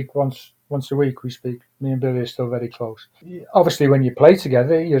 We speak once a week. We speak. Me and Billy are still very close. Obviously, when you play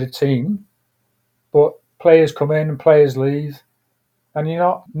together, you're a team. But players come in and players leave. And you're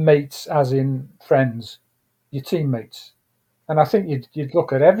not mates as in friends. You're teammates. And I think you'd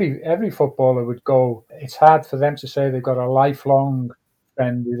look at every footballer would go, it's hard for them to say they've got a lifelong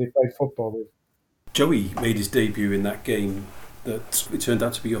friend who they played football with. Joey made his debut in that game that it turned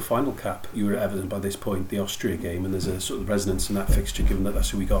out to be your final cap. You were at Everton by this point, the Austria game, and there's a sort of resonance in that fixture given that that's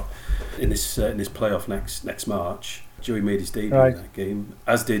who we got in this playoff next March. Joey made his debut in that game,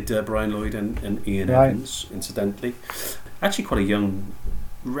 as did Brian Lloyd and Ian Evans, incidentally. Actually quite a young,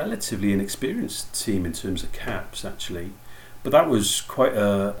 relatively inexperienced team in terms of caps, actually. But that was quite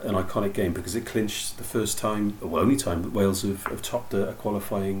an iconic game because it clinched the first time, or only time, that Wales have topped a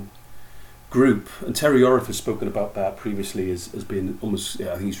qualifying group. And Terry Orriff has spoken about that previously as being almost,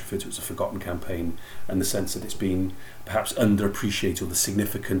 I think he's referred to it as a forgotten campaign, in the sense that it's been perhaps underappreciated, or the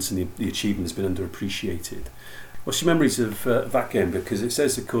significance and the achievement has been underappreciated. What's your memories of that game? Because it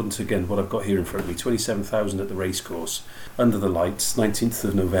says, according to, again, what I've got here in front of me, 27,000 at the racecourse, under the lights, 19th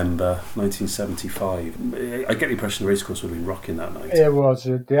of November, 1975. I get the impression the racecourse would have been rocking that night. It was.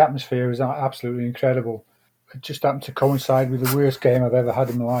 The atmosphere was absolutely incredible. It just happened to coincide with the worst game I've ever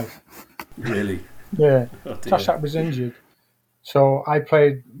had in my life. Really? Yeah. Tashak was injured. So I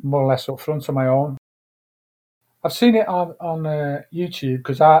played more or less up front on my own. I've seen it on YouTube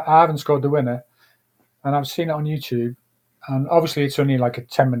because I haven't scored the winner. And I've seen it on YouTube, and obviously it's only like a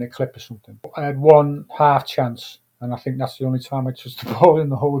 10-minute clip or something. I had one half chance, and I think that's the only time I touched the ball in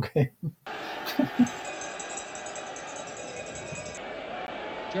the whole game.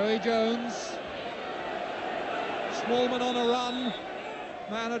 Joey Jones, Smallman on a run,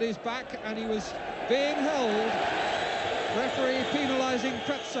 man at his back, and he was being held. Referee penalising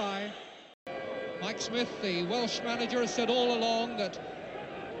Pretsai. Mike Smith, the Welsh manager, has said all along that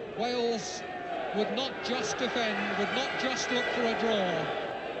Wales would not just defend, would not just look for a draw.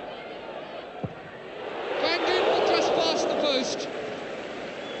 Banged in, but just past the post.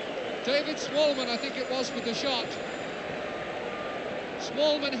 David Smallman, I think it was, with the shot.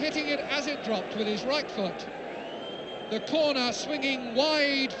 Smallman hitting it as it dropped with his right foot. The corner swinging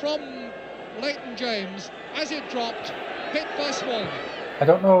wide from Leighton James as it dropped, hit by Smallman. I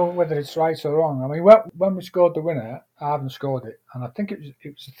don't know whether it's right or wrong. I mean, when we scored the winner, I haven't scored it, and I think it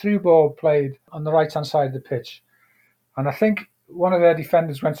was a through ball played on the right hand side of the pitch, and I think one of their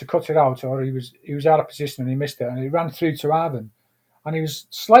defenders went to cut it out, or he was out of position and he missed it, and he ran through to Arvin, and he was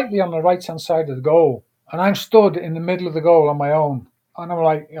slightly on the right hand side of the goal, and I'm stood in the middle of the goal on my own, and I'm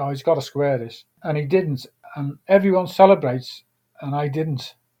like, he's got to square this, and he didn't, and everyone celebrates, and I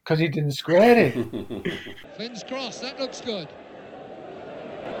didn't, because he didn't square it. Finn's cross, that looks good.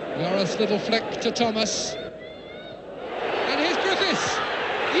 Yora's little flick to Thomas. And here's Griffiths.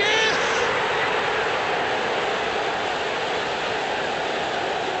 Yes!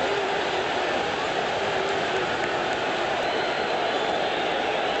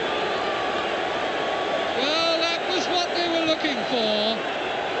 Well, that was what they were looking for.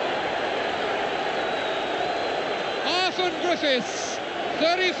 Arfon Griffiths,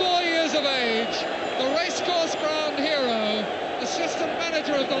 34 years of age, the racecourse ground hero, assistant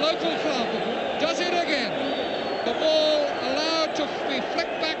manager of the local club, does it again. The ball allowed to be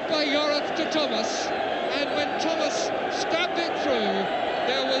flicked back by Yorath to Thomas, and when Thomas stabbed it through,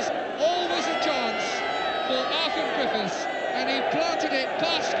 there was always a chance for Arfon Griffiths, and he planted it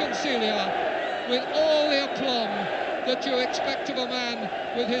past Concelia with all the aplomb that you expect of a man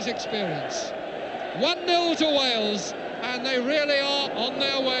with his experience. 1-0 to Wales, and they really are on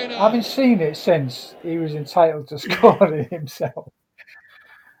their way now. I haven't seen it since he was entitled to score it himself.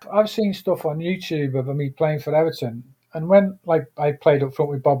 I've seen stuff on YouTube of me playing for Everton, and when I played up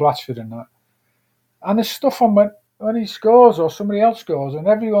front with Bob Latchford and that, and there's stuff on when he scores or somebody else scores, and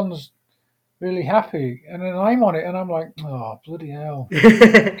everyone's really happy, and then I'm on it, and I'm like, oh bloody hell!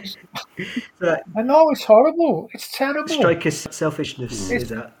 I know it's horrible, it's terrible. Striker's selfishness is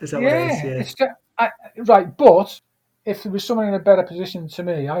that what it is? Yeah, right, but if there was someone in a better position to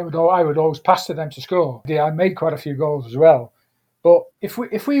me, I would always pass to them to score. Yeah, I made quite a few goals as well. But if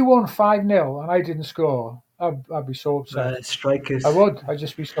we won 5-0 and I didn't score, I'd be so upset. Strikers. I would. I'd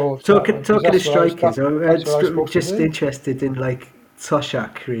just be so upset. Talking of strikers, I'm just interested in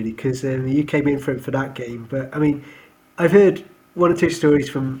Toshak really, because you came in for that game. But I mean, I've heard one or two stories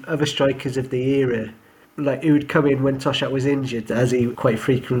from other strikers of the era, like who would come in when Toshak was injured, as he quite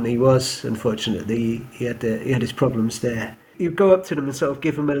frequently was. Unfortunately, he had his problems there. You'd go up to them and sort of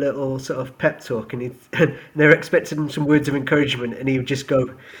give them a little sort of pep talk, and they're expecting some words of encouragement, and he would just go,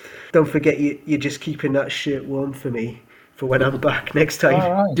 "Don't forget, you're just keeping that shirt warm for me for when I'm back next time."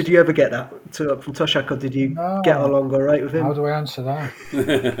 Right. Did you ever get that from Toshak, or did you get along all right with him? How do I answer that?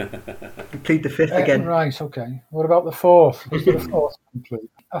 You plead the fifth again. Right, okay. What about the fourth? Was the fourth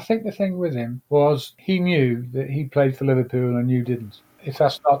complete? I think the thing with him was he knew that he played for Liverpool and you didn't. If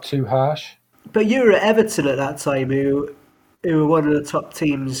that's not too harsh. But you were at Everton at that time, who were one of the top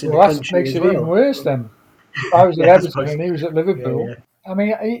teams in the country. That makes as it well. even worse then. I was at Everton and he was at Liverpool. Yeah. I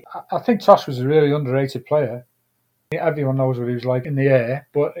mean, I think Tosh was a really underrated player. Everyone knows what he was like in the air,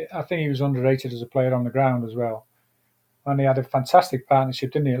 but I think he was underrated as a player on the ground as well. And he had a fantastic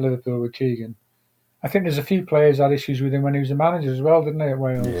partnership, didn't he, at Liverpool with Keegan. I think there's a few players had issues with him when he was a manager as well, didn't they, at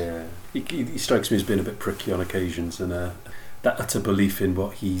Wales? Yeah, he strikes me as being a bit pricky on occasions, and that utter belief in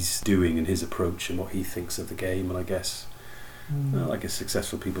what he's doing and his approach and what he thinks of the game. And I guess,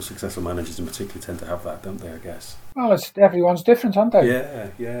 successful people, successful managers in particular, tend to have that, don't they? I guess. Well, everyone's different, aren't they?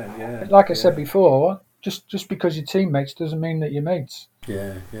 Yeah. Like I said before, just because you're teammates doesn't mean that you're mates.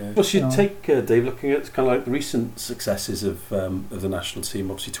 Yeah. What's your take, Dave? Looking at kind of like the recent successes of the national team,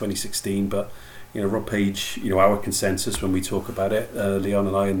 obviously 2016, but Rob Page, our consensus when we talk about it, Leon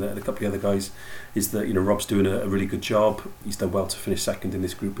and I and a couple of the other guys, is that Rob's doing a really good job. He's done well to finish second in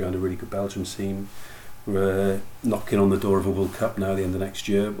this group behind a really good Belgium team. We're knocking on the door of a World Cup now, the end of next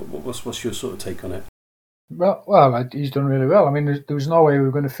year. What's your sort of take on it? Well, he's done really well. I mean, there was no way we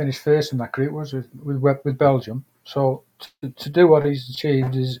were going to finish first in that group, was it, with Belgium? So to do what he's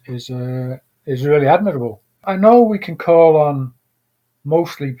achieved is really admirable. I know we can call on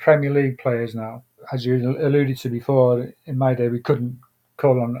mostly Premier League players now. As you alluded to before, in my day we couldn't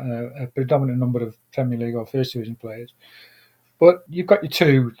call on a predominant number of Premier League or First Division players. But you've got your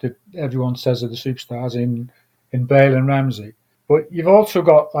two that everyone says are the superstars in Bale and Ramsey. But you've also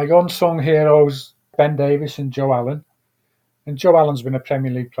got like unsung heroes, Ben Davies and Joe Allen. And Joe Allen's been a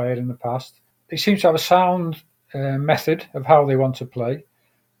Premier League player in the past. They seem to have a sound method of how they want to play.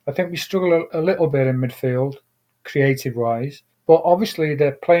 I think we struggle a little bit in midfield, creative-wise. But obviously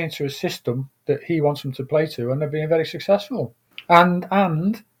they're playing to a system that he wants them to play to, and they're being very successful.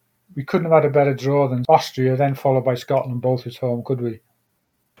 And we couldn't have had a better draw than Austria, then followed by Scotland, both at home, could we?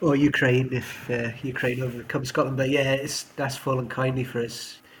 Or Ukraine, if Ukraine overcomes Scotland. But yeah, that's fallen kindly for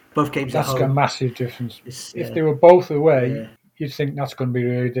us. Both games at home. That's a massive difference. If they were both away, you'd think that's going to be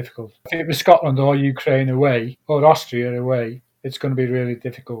really difficult. If it was Scotland or Ukraine away, or Austria away, it's going to be really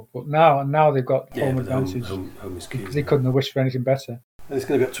difficult. But now they've got home advantage. Home is key. They couldn't have wished for anything better. And it's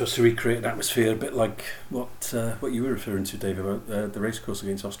going to be up to us to recreate an atmosphere a bit like what you were referring to, Dave, about the racecourse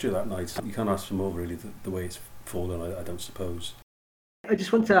against Austria that night. You can't ask for more, really, the way it's fallen, I don't suppose. I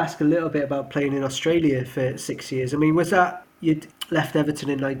just want to ask a little bit about playing in Australia for 6 years. I mean, was that you'd left Everton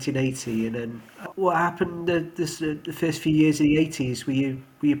in 1980, and then what happened the first few years of the 80s? Were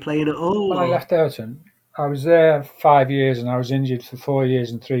you playing at all? When I left Everton, I was there 5 years and I was injured for 4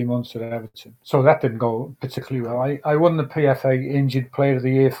 years and 3 months at Everton. So that didn't go particularly well. I won the PFA Injured Player of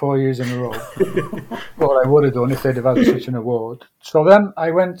the Year 4 years in a row. What I would have done if they'd have had such an award. So then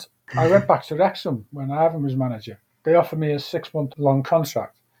I went back to Wrexham when Ivan was manager. They offered me a 6-month long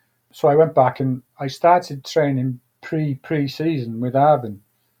contract. So I went back and I started training pre-season with Ivan,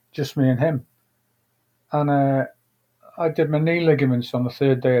 just me and him. And I did my knee ligaments on the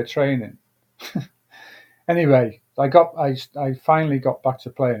third day of training. Anyway, I finally got back to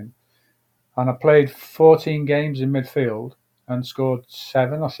playing, and I played 14 games in midfield and scored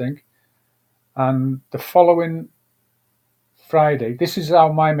 7, I think. And the following Friday, this is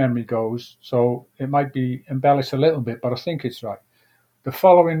how my memory goes, so it might be embellished a little bit, but I think it's right. The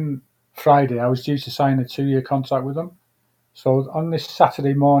following Friday, I was due to sign a 2-year contract with them. So on this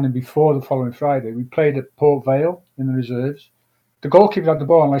Saturday morning before the following Friday, we played at Port Vale in the reserves. The goalkeeper had the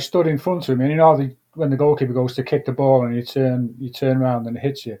ball, and I stood in front of him, and when the goalkeeper goes to kick the ball and you turn around and it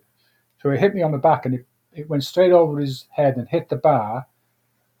hits you. So it hit me on the back, and it went straight over his head and hit the bar.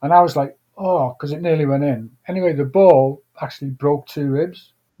 And I was like, oh, because it nearly went in. Anyway, the ball actually broke 2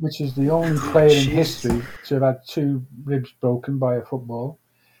 ribs, which is the only player in history to have had 2 ribs broken by a football.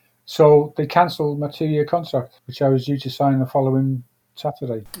 So they cancelled my 2-year contract, which I was due to sign the following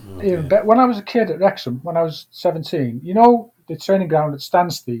Saturday. Okay. When I was a kid at Wrexham, when I was 17, the training ground at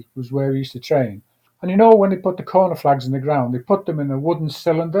Stansty was where we used to train. And when they put the corner flags in the ground, they put them in a wooden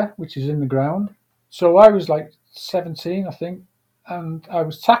cylinder, which is in the ground. So I was like 17, I think, and I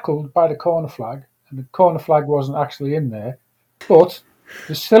was tackled by the corner flag, and the corner flag wasn't actually in there. But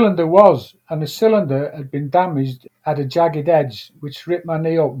the cylinder had been damaged at a jagged edge, which ripped my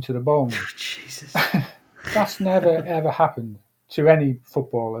knee open to the bone. Jesus. That's never ever happened to any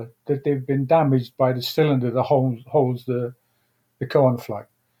footballer, that they've been damaged by the cylinder that holds the corner flag.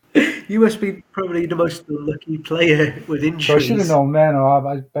 You must be probably the most unlucky player with injuries. So I should have known then, or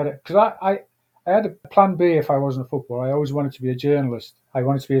I better, because I had a plan B if I wasn't a footballer. I always wanted to be a journalist. I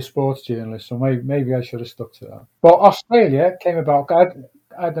wanted to be a sports journalist, so maybe I should have stuck to that. But Australia came about.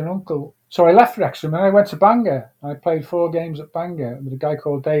 I had an uncle. So I left Wrexham and I went to Bangor. I played 4 games at Bangor with a guy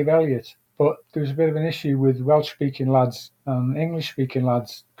called Dave Elliott. But there was a bit of an issue with Welsh-speaking lads and English-speaking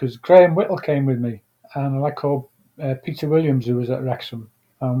lads, because Graham Whittle came with me and a lad called Peter Williams, who was at Wrexham.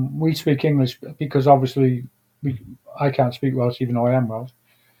 We speak English because obviously I can't speak Welsh, even though I am Welsh.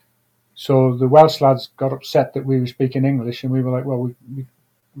 So the Welsh lads got upset that we were speaking English, and we were like, well,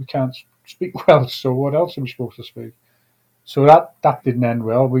 we can't speak Welsh, so what else are we supposed to speak? So that didn't end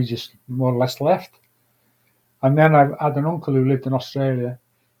well. We just more or less left. And then I had an uncle who lived in Australia,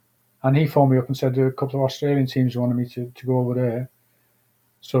 and he phoned me up and said there were a couple of Australian teams wanted me to go over there.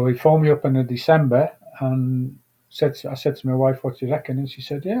 So he phoned me up in December and I said to my wife, what do you reckon? And she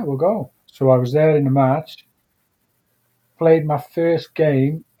said, yeah, we'll go. So I was there in March, played my first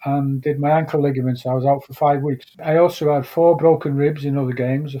game and did my ankle ligaments. I was out for 5 weeks. I also had 4 broken ribs in other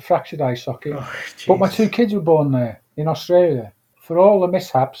games, a fractured eye socket. But my 2 kids were born there in Australia. For all the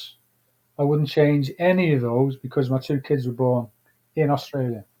mishaps, I wouldn't change any of those because my 2 kids were born in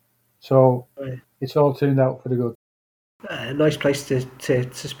Australia. So it's all turned out for the good. A nice place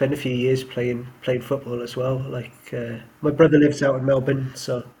to spend a few years playing football as well. Like my brother lives out in Melbourne,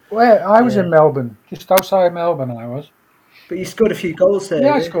 so. Well, I was in Melbourne, just outside Melbourne. I was. But you scored a few goals there.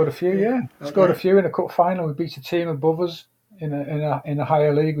 Yeah, I scored a few. Yeah, scored a few in a cup final. We beat a team above us in a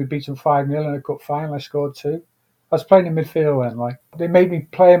higher league. We beat them 5-0 in a cup final. I scored 2. I was playing in midfield then. Like they made me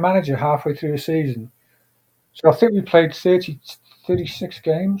play a manager halfway through the season, so I think we played 36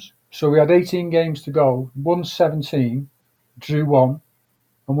 games. So we had 18 games to go, won 17, drew 1,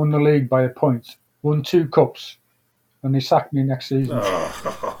 and won the league by a point. Won 2 cups, and they sacked me next season.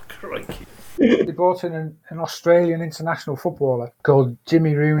 Oh, crikey. They brought in an Australian international footballer called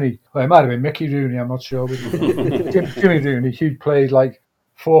Jimmy Rooney. Well, it might have been Mickey Rooney, I'm not sure. But Jimmy Rooney, who'd played like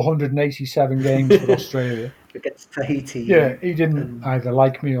 487 games for Australia. Against Tahiti. Yeah, he didn't either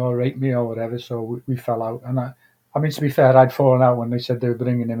like me or rate me or whatever, so we fell out. And I mean, to be fair, I'd fallen out when they said they were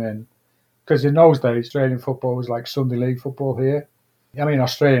bringing him in. Because in those days, Australian football was like Sunday League football here. I mean,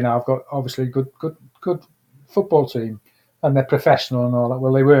 Australia now have got obviously good football team, and they're professional and all that.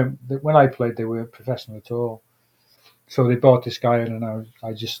 Well, they weren't when I played. They weren't professional at all. So they brought this guy in, and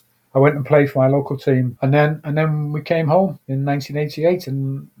I went and played for my local team, and then we came home in 1988,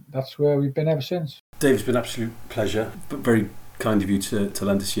 and that's where we've been ever since. Dave, it's been an absolute pleasure, but very kind of you to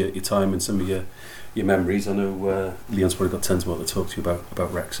lend us your time and some of your memories. I know Leon's probably got tons more to talk to you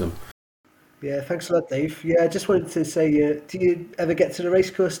about Wrexham. Yeah, thanks a lot, Dave. Yeah, I just wanted to say, do you ever get to the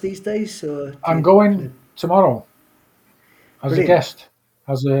racecourse these days? Or I'm going tomorrow as Brilliant. a guest,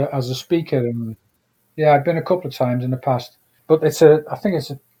 as a speaker, and yeah, I've been a couple of times in the past. But I think it's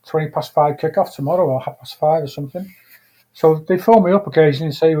a 5:20 kick-off tomorrow, or 5:30 or something. So they phone me up occasionally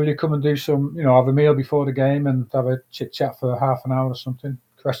and say, will you come and do some, have a meal before the game and have a chit-chat for half an hour or something,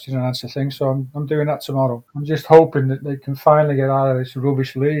 question and answer thing. So I'm doing that tomorrow. I'm just hoping that they can finally get out of this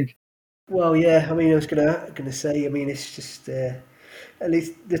rubbish league. Well, yeah, I mean, I was gonna say, I mean, it's just at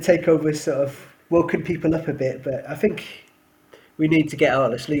least the takeover sort of woken people up a bit, but I think we need to get out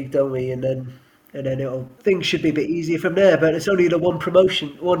of this league, don't we? And then things should be a bit easier from there. But it's only the one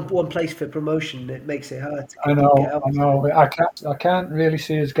place for promotion that makes it hard. I know. I can't really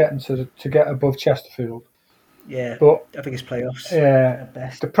see us getting to get above Chesterfield. Yeah, but I think it's playoffs. Yeah, at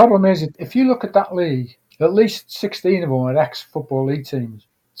best. The problem is, if you look at that league, at least 16 of them are ex-football league teams.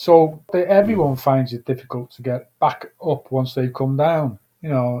 So everyone finds it difficult to get back up once they've come down,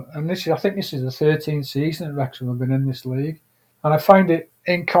 And I think this is the 13th season that Wrexham have been in this league, and I find it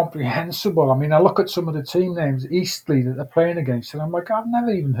incomprehensible. I mean, I look at some of the team names, Eastleigh, that they're playing against, and I'm like, I've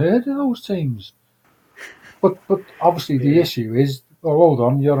never even heard of those teams. But obviously the issue is, well, hold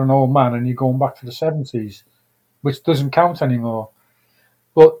on, you're an old man and you're going back to the 70s, which doesn't count anymore.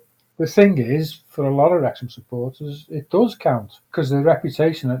 But the thing is, for a lot of Wrexham supporters, it does count because the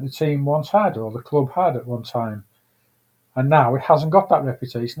reputation that the team once had, or the club had at one time. And now it hasn't got that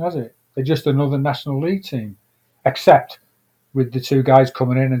reputation, has it? They're just another National League team, except with the 2 guys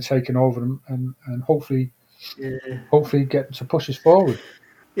coming in and taking over them and hopefully getting to push us forward.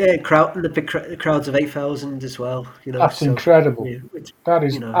 Yeah, the big crowds of 8,000 as well. That's incredible. Yeah, that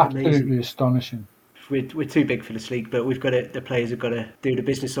is absolutely amazing. Astonishing. we're too big for this league, but the players have got to do the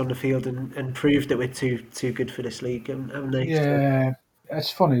business on the field and prove that we're too good for this league, haven't they? Yeah,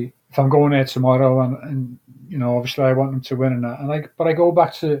 it's funny. If I'm going there tomorrow, and obviously I want them to win and that, but I go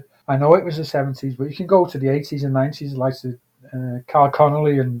back to, I know it was the 70s, but you can go to the 80s and 90s, like Carl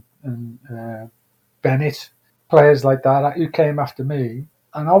Connolly and Bennett, players like that who came after me.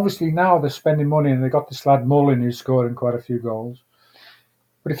 And obviously now they're spending money, and they got this lad Mullin who's scoring quite a few goals.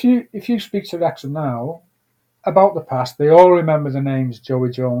 But if you speak to Wrexham now about the past, they all remember the names Joey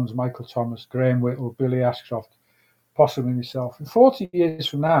Jones, Michael Thomas, Graham Whittle, Billy Ashcroft, possibly myself. And 40 years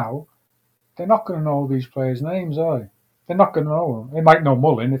from now, they're not going to know these players' names, are they? They're not going to know them. They might know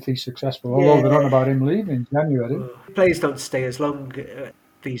Mullin if he's successful, although they're on about him leaving in January. Well, players don't stay as long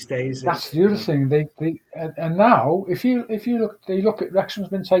these days. That's the other thing. And now, if you look at Wrexham's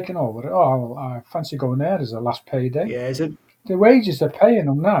been taken over. Oh, I fancy going there as a last payday. Yeah, is it? The wages they're paying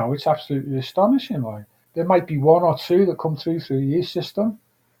them now, it's absolutely astonishing. Like, there might be one or two that come through the youth system,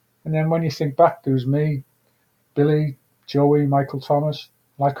 and then when you think back, there was me, Billy, Joey, Michael Thomas,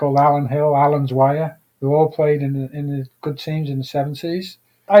 like called Alan Hill, Alan Dwyer, who all played in the good teams in the 70s.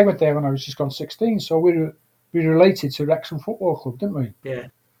 I went there when I was just gone 16, so we related to Wrexham Football Club, didn't we? Yeah.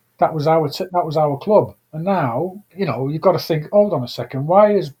 That was our club. And now, you've got to think, hold on a second,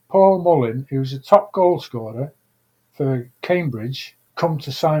 why is Paul Mullin, who's a top goal scorer for Cambridge, come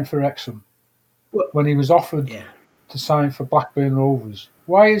to sign for Wrexham when he was offered to sign for Blackburn Rovers?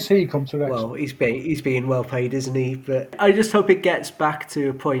 Why has he come to Wrexham? Well, he's being well paid, isn't he? But I just hope it gets back to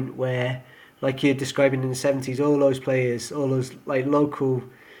a point where, like you're describing in the 70s, all those players, all those like local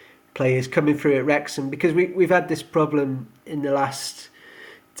players coming through at Wrexham, because we've had this problem in the last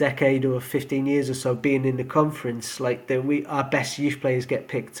decade or 15 years or so being in the conference, like our best youth players get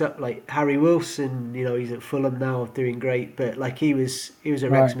picked up, like Harry Wilson, he's at Fulham now doing great, but like he was at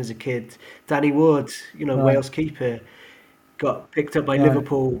Wrexham as a kid. Danny Ward, Wales keeper, got picked up by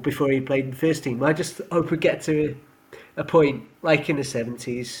Liverpool before he played in the first team. I just hope we get to a point like in the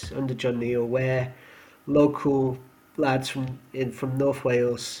 70s under John Neal where local lads from North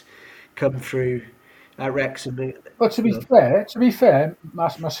Wales come through at Wrexham. But to be fair,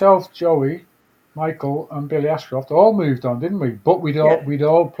 myself, Joey, Michael, and Billy Ashcroft all moved on, didn't we? But we'd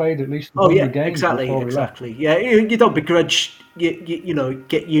all played at least 100 games exactly. before we left. Yeah, you don't begrudge getting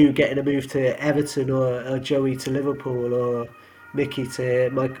a move to Everton or Joey to Liverpool or Mickey to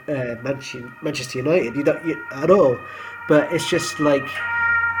Manchester United. You don't at all. But it's just like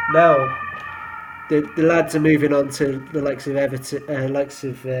now. The lads are moving on to the likes of Everton, likes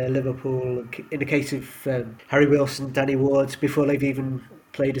of Liverpool. In the case of Harry Wilson, Danny Ward, before they've even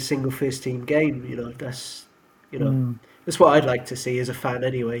played a single first team game, that's that's what I'd like to see as a fan,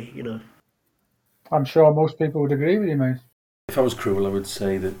 anyway. I'm sure most people would agree with you, mate. If I was cruel, I would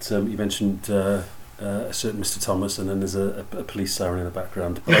say that you mentioned a certain Mr. Thomas, and then there's a police siren in the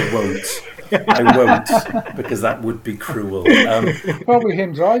background. But I won't, because that would be cruel. Probably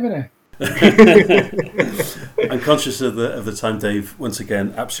him driving it. I'm conscious of the time, Dave. Once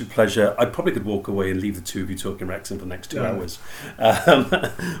again, absolute pleasure. I probably could walk away and leave the two of you talking Wrexham for the next 2 hours.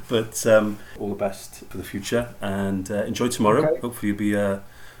 But all the best for the future, and enjoy tomorrow. Okay. Hopefully you'll be a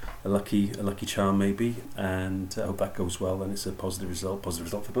lucky charm maybe, and I hope that goes well and it's a positive result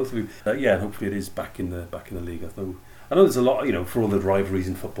for both of you. And hopefully it is back in the league. I know there's a lot, for all the rivalries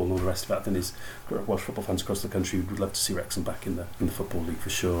in football and all the rest of it. I think there's Welsh football fans across the country would love to see Wrexham back in the football league for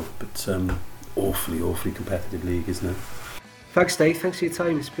sure. But awfully competitive league, isn't it? Thanks, Dave. Thanks for your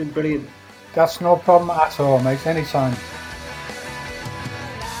time. It's been brilliant. That's no problem at all, mate. Anytime.